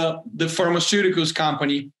about the pharmaceuticals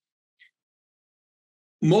company,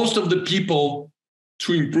 most of the people,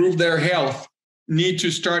 to improve their health, need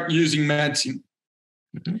to start using medicine.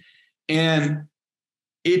 Mm-hmm. And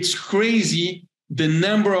it's crazy the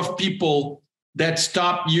number of people that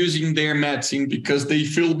stop using their medicine because they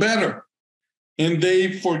feel better. And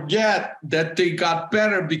they forget that they got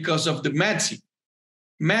better because of the medicine.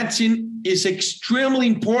 Medicine is extremely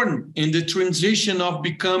important in the transition of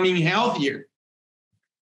becoming healthier.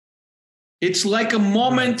 It's like a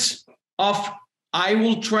moment of, I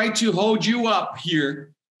will try to hold you up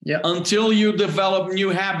here until you develop new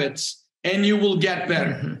habits and you will get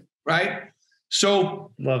better, right?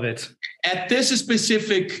 So love it. At this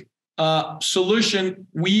specific solution,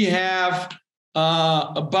 we have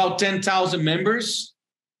about 10,000 members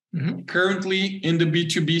currently in the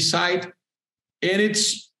B2B side. And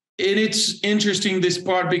it's interesting, this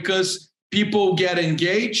part, because people get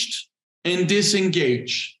engaged and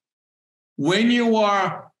disengage. When you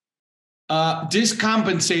are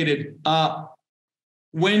discompensated,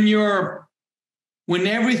 when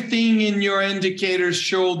everything in your indicators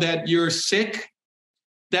show that you're sick,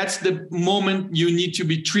 that's the moment you need to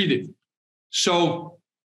be treated. So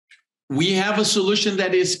we have a solution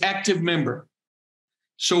that is active member.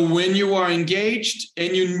 So when you are engaged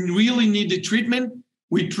and you really need the treatment,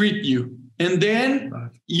 we treat you. And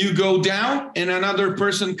then you go down and another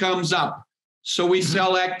person comes up. So we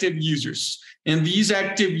sell active users. And these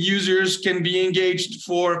active users can be engaged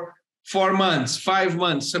for 4 months, 5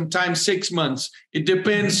 months, sometimes 6 months. It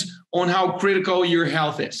depends on how critical your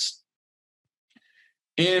health is.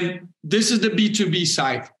 And this is the B2B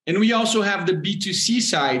side. And we also have the B2C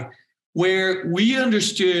side, where we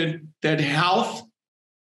understood that health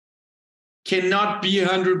cannot be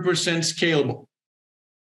 100% scalable.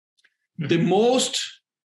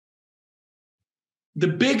 The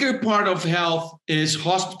bigger part of health is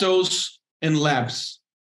hospitals and labs.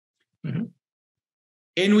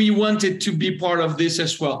 And we wanted to be part of this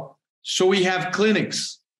as well. So we have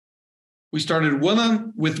clinics. We started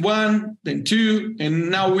with one, then 2, and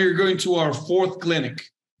now we're going to our 4th clinic.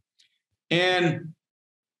 And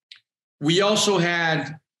we also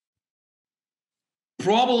had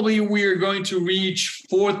probably we're going to reach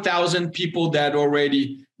 4,000 people that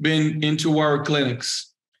already been into our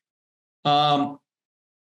clinics. Most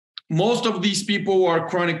of these people are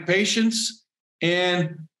chronic patients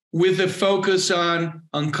and with a focus on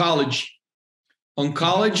oncology.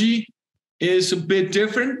 Oncology is a bit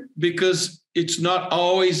different because it's not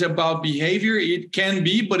always about behavior. It can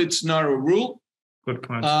be, but it's not a rule. Good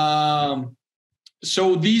point.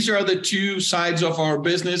 So these are the two sides of our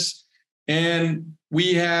business. And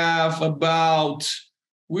we have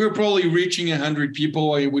we're probably reaching 100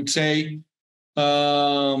 people, I would say.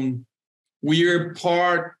 We're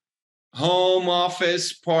part home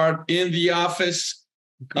office, part in the office.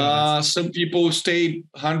 Some people stay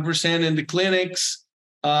 100% in the clinics.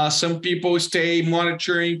 Some people stay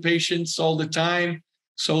monitoring patients all the time.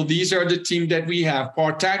 So these are the team that we have,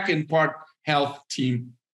 part tech and part health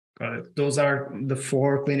team. Got it. Those are the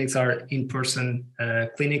 4 clinics are in-person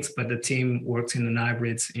clinics, but the team works in an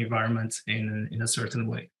hybrid environment in a certain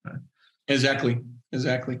way. Exactly.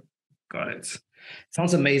 Got it.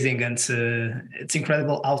 Sounds amazing, and it's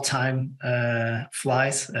incredible how time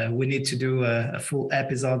flies. We need to do a full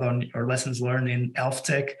episode on your lessons learned in health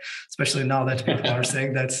tech, especially now that people are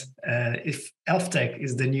saying that if health tech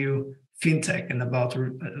is the new fintech, and about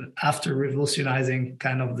after revolutionizing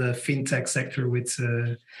kind of the fintech sector with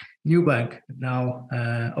Nubank, now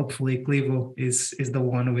hopefully Clivo is the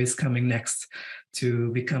one who is coming next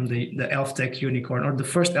to become the health tech unicorn, or the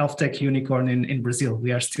first health tech unicorn in Brazil.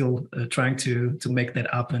 We are still trying to make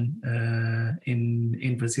that happen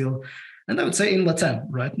in Brazil, and I would say in Latam,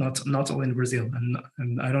 right? Not all in Brazil,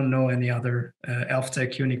 and I don't know any other health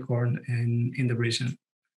tech unicorn in the region.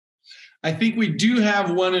 I think we do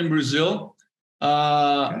have one in Brazil.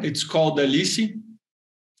 Okay. It's called Alice.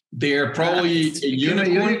 They're probably a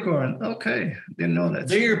unicorn. Okay, didn't know that.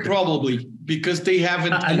 They're probably, because they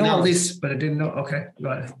haven't. I know all this, but I didn't know. Okay,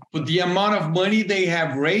 got it. But the amount of money they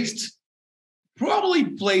have raised probably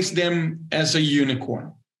place them as a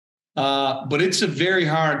unicorn. But it's a very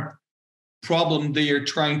hard problem they are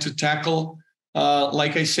trying to tackle.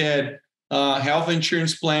 Like I said, health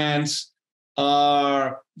insurance plans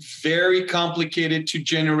are very complicated to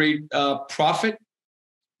generate profit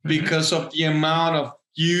because of the amount of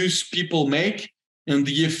use people make and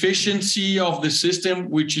the efficiency of the system,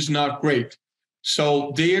 which is not great.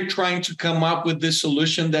 So they are trying to come up with this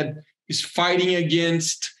solution that is fighting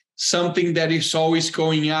against something that is always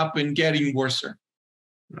going up and getting worse.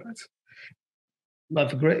 Right.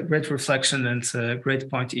 Love, great reflection, and a great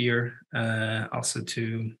point here. Also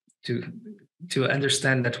to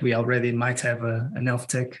understand that we already might have an health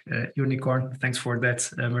tech unicorn. Thanks for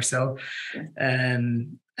that, Marcel.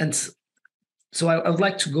 And so I would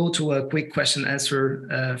like to go to a quick question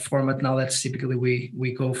answer format now. That's typically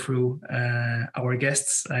we go through our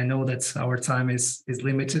guests. I know that our time is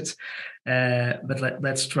limited, but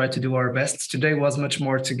let's try to do our best. Today was much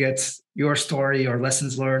more to get your story, your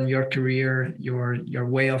lessons learned, your career, your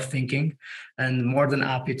way of thinking, and more than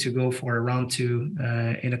happy to go for a round 2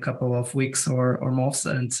 in a couple of weeks or months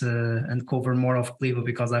and cover more of Clivo,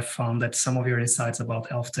 because I found that some of your insights about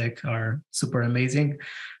health tech are super amazing.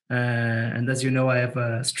 And as you know, I have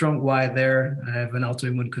a strong why there. I have an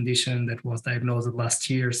autoimmune condition that was diagnosed last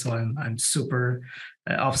year, so I'm super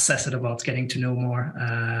obsessed about getting to know more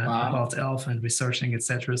about health and researching,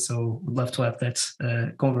 etc. So would love to have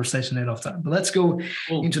that conversation ahead of time. But let's go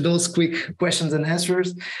into those quick questions and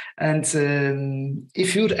answers. And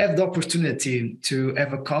if you would have the opportunity to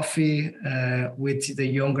have a coffee with the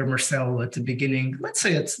younger Marcel at the beginning, let's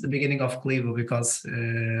say at the beginning of Clivo, because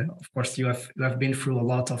of course you have been through a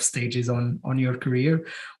lot of stages on your career,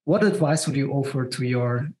 what advice would you offer to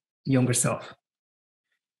your younger self?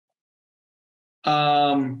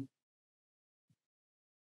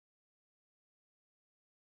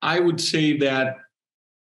 I would say that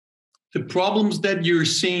the problems that you're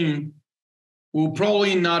seeing will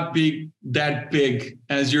probably not be that big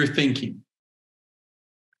as you're thinking.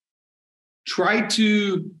 Try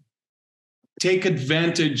to take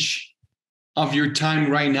advantage of your time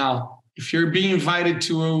right now. If you're being invited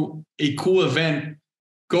to a cool event,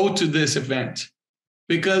 go to this event,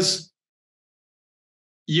 because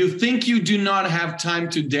you think you do not have time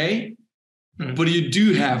today, but you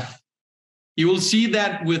do have. You will see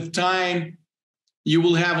that with time, you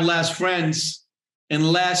will have less friends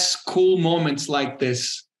and less cool moments like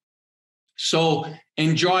this. So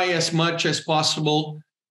enjoy as much as possible.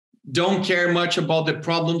 Don't care much about the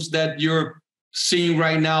problems that you're seeing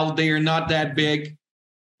right now. They are not that big,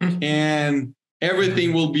 and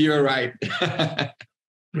everything will be all right.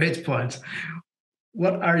 Great point.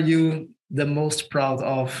 What are you the most proud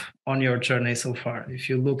of on your journey so far? If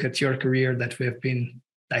you look at your career that we have been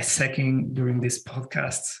dissecting during this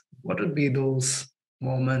podcast, what would be those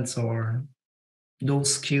moments or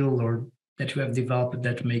those skills or that you have developed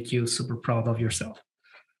that make you super proud of yourself?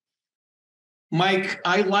 Mike,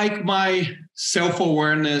 I like my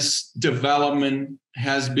self-awareness development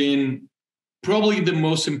has been probably the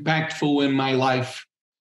most impactful in my life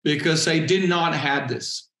because I did not have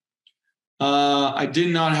this. I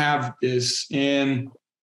did not have this. And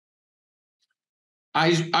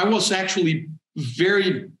I was actually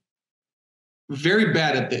very, very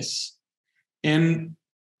bad at this. And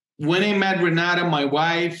when I met Renata, my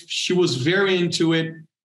wife, she was very into it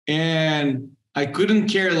and I couldn't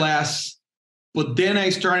care less. But then I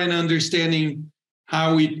started understanding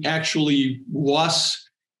how it actually was.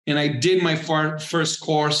 And I did my first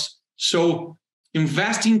course. So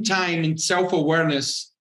investing time in self-awareness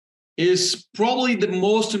is probably the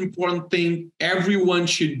most important thing everyone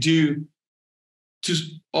should do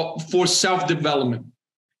for self-development.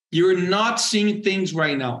 You're not seeing things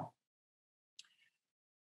right now.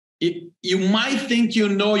 You might think you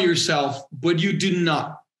know yourself, but you do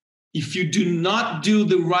not. If you do not do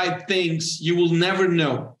the right things, you will never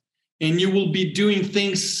know. And you will be doing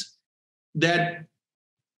things that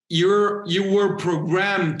you were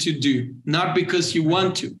programmed to do, not because you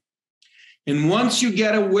want to. And once you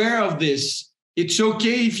get aware of this, it's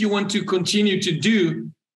okay if you want to continue to do,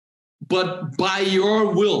 but by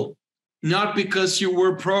your will, not because you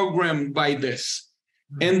were programmed by this.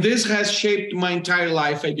 And this has shaped my entire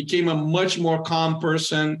life. I became a much more calm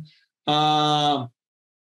person. And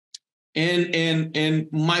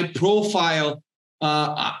my profile,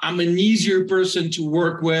 I'm an easier person to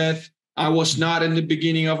work with. I was not in the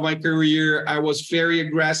beginning of my career. I was very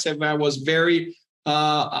aggressive. I was very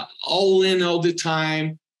all in all the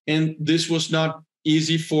time. And this was not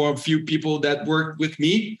easy for a few people that worked with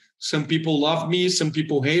me. Some people loved me. Some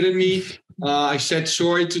people hated me. I said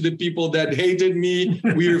sorry to the people that hated me.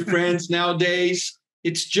 We're friends nowadays.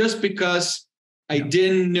 It's just because I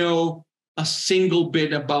didn't know a single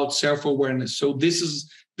bit about self-awareness. So this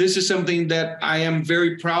is something that I am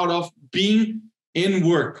very proud of being in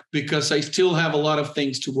work because I still have a lot of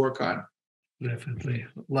things to work on. Definitely.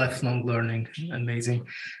 Lifelong learning. Amazing.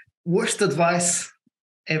 Worst advice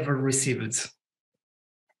ever received?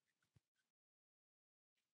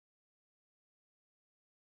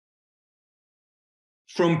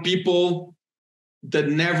 From people that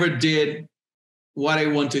never did what I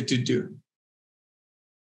wanted to do.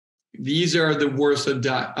 These are the worst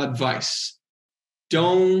advice.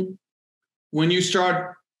 When you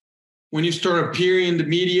start appearing in the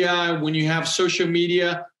media, when you have social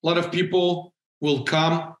media, a lot of people will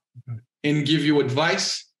come and give you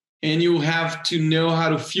advice, and you have to know how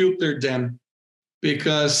to filter them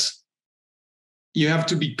because you have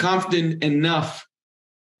to be confident enough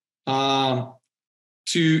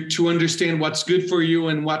to understand what's good for you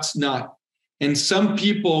and what's not. And some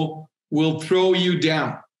people will throw you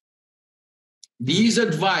down. These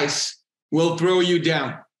advice will throw you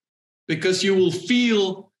down because you will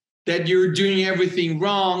feel that you're doing everything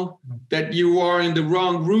wrong, that you are in the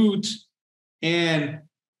wrong route. And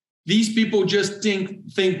these people just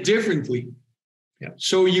think differently. Yeah.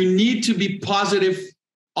 So you need to be positive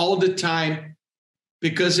all the time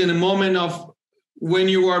because in a moment of when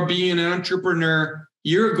you are being an entrepreneur,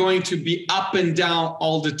 you're going to be up and down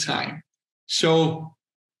all the time. So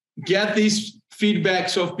get these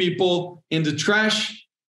feedbacks of people in the trash,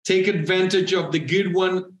 take advantage of the good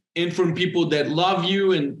one and from people that love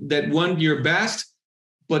you and that want your best,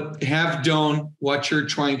 but have done what you're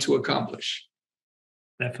trying to accomplish.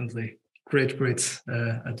 Definitely. Great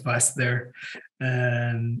advice there.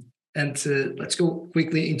 And let's go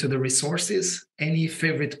quickly into the resources. Any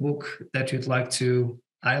favorite book that you'd like to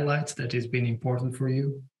highlight that has been important for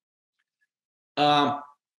you?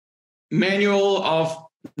 Manual of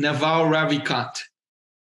Naval Ravikant.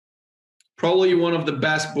 Probably one of the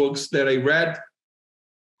best books that I read.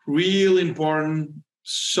 Real important.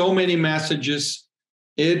 So many messages.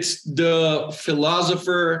 It's the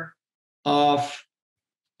philosopher of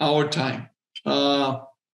our time.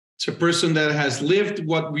 It's a person that has lived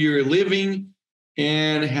what we are living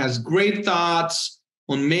and has great thoughts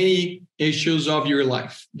on many issues of your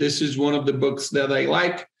life. This is one of the books that I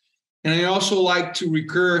like. And I also like to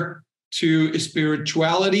recur to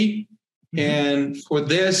spirituality. Mm-hmm. And for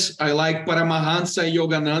this, I like Paramahansa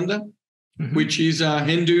Yogananda, mm-hmm. which is a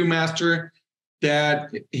Hindu master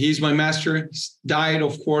that he's my master, died,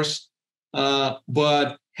 of course,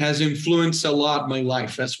 but has influenced a lot my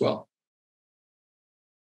life as well.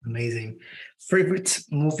 Amazing. Favorite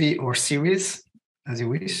movie or series, as you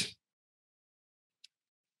wish?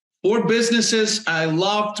 For businesses, I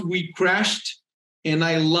loved We Crashed, and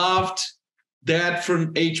I loved that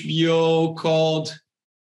from HBO called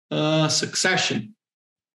Succession.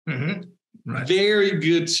 Mm-hmm. Right. Very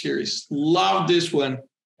good series. Loved this one.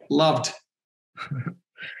 Loved.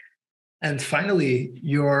 And finally,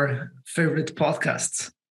 your favorite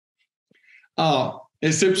podcasts. Oh,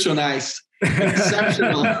 Excepcionais.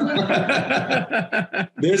 Exceptional.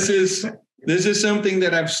 This is something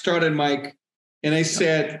that I've started, Mike. And I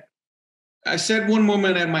said one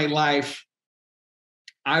moment in my life,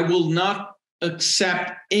 I will not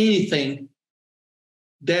accept anything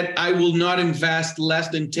that I will not invest less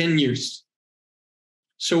than 10 years.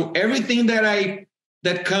 So everything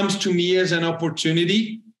that comes to me as an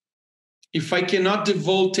opportunity, if I cannot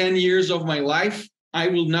devote 10 years of my life, I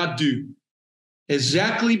will not do.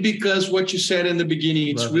 Exactly because what you said in the beginning,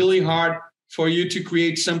 it's really hard for you to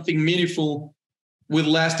create something meaningful with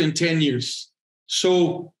less than 10 years.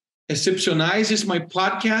 So Excepcionais is my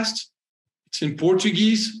podcast. It's in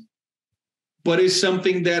Portuguese, but it's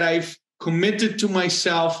something that I've committed to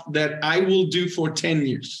myself that I will do for 10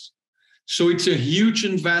 years. So it's a huge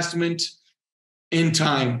investment in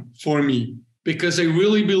time for me, because I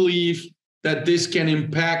really believe that this can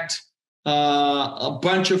impact a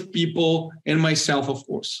bunch of people and myself, of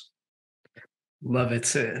course. Love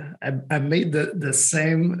it. I made the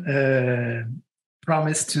same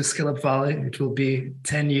promise to Scale Up Valley. It will be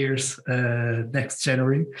 10 years next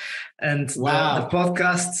January. And the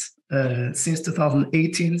podcast since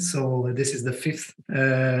 2018. So this is the 5th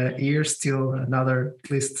year, still another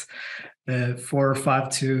at least 4 or 5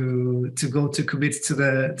 to go to commit to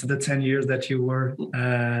the 10 years that you were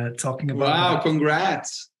talking about. Wow,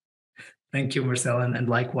 congrats. Thank you, Marcel, and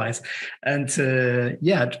likewise. And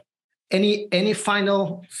any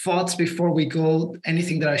final thoughts before we go?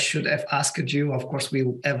 Anything that I should have asked you? Of course,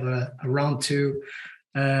 we'll have a round 2.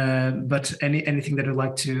 But anything that you'd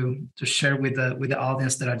like to share with the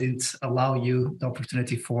audience that I didn't allow you the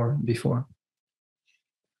opportunity for before?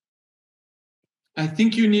 I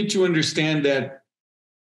think you need to understand that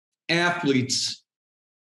athletes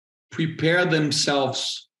prepare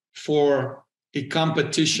themselves for a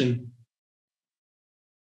competition.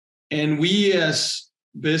 And we as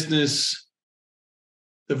business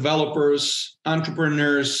developers,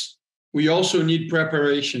 entrepreneurs, we also need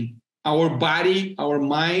preparation. Our body, our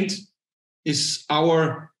mind is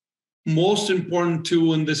our most important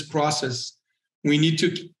tool in this process. We need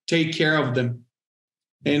to take care of them.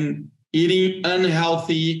 And eating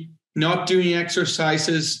unhealthy, not doing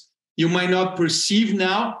exercises, you might not perceive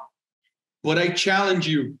now, but I challenge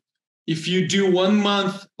you, if you do 1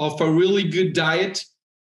 month of a really good diet,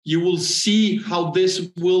 you will see how this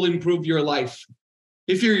will improve your life.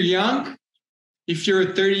 If you're young, if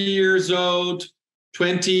you're 30 years old,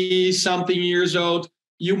 20-something years old,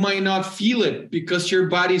 you might not feel it because your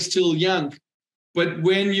body's still young. But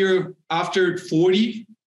when you're after 40,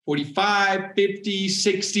 45, 50,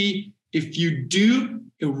 60, if you do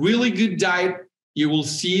a really good diet, you will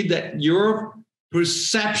see that your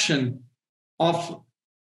perception of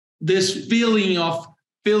this feeling of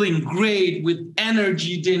feeling great with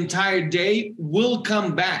energy the entire day will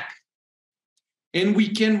come back. And we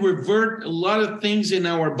can revert a lot of things in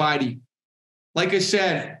our body. Like I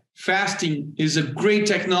said, fasting is a great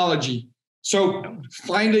technology. So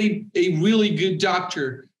find a really good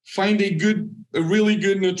doctor, find a really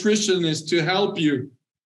good nutritionist to help you.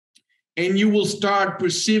 And you will start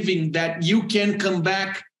perceiving that you can come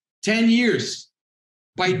back 10 years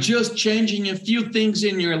by just changing a few things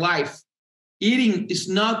in your life. Eating is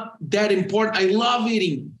not that important. I love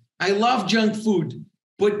eating. I love junk food,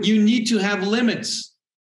 but you need to have limits.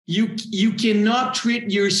 You cannot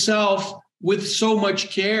treat yourself with so much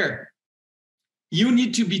care. You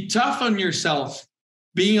need to be tough on yourself,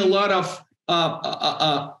 being a lot of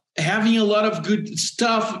having a lot of good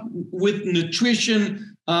stuff with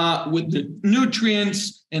nutrition, with the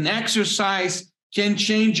nutrients and exercise can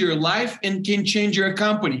change your life and can change your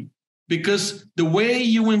company. Because the way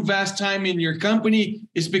you invest time in your company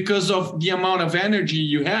is because of the amount of energy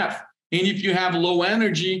you have. And if you have low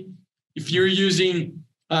energy, if you're using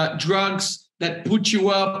drugs that put you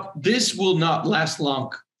up, this will not last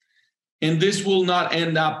long. And this will not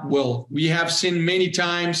end up well. We have seen many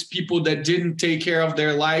times people that didn't take care of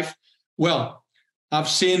their life. Well, I've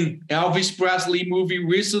seen Elvis Presley movie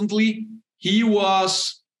recently. He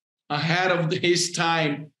was ahead of his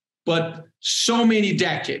time, but so many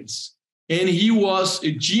decades. And he was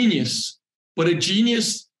a genius, but a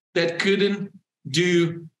genius that couldn't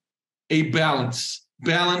do a balance.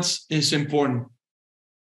 Balance is important.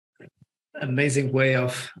 amazing way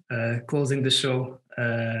of closing the show.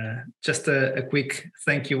 Just a quick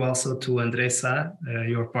thank you also to André Sa,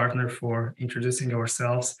 your partner, for introducing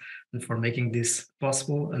ourselves and for making this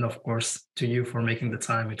possible. And of course, to you for making the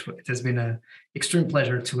time. It has been an extreme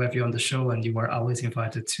pleasure to have you on the show, and you are always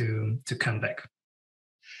invited to come back.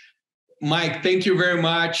 Mike, thank you very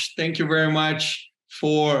much. Thank you very much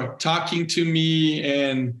for talking to me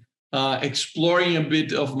and exploring a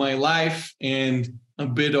bit of my life and a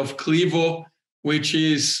bit of Clivo, which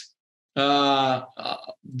is the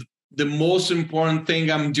most important thing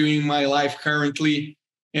I'm doing in my life currently.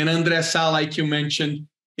 And André Sa, like you mentioned,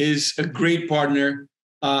 is a great partner.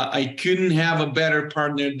 I couldn't have a better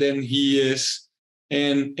partner than he is.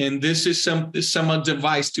 And this is some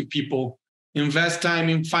advice to people. Invest time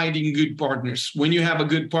in finding good partners. When you have a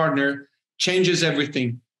good partner, changes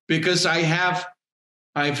everything. Because I've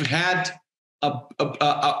had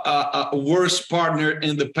a worse partner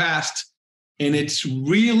in the past, and it's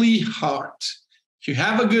really hard. If you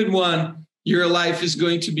have a good one, your life is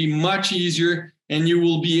going to be much easier, and you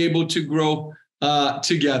will be able to grow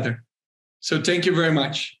together. So thank you very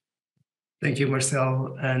much. Thank you,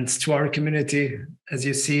 Marcel. And to our community, as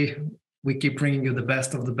you see, we keep bringing you the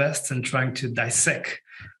best of the best and trying to dissect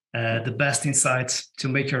the best insights to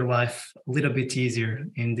make your life a little bit easier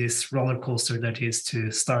in this roller coaster that is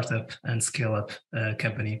to start up and scale up a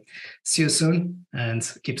company. See you soon and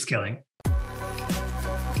keep scaling.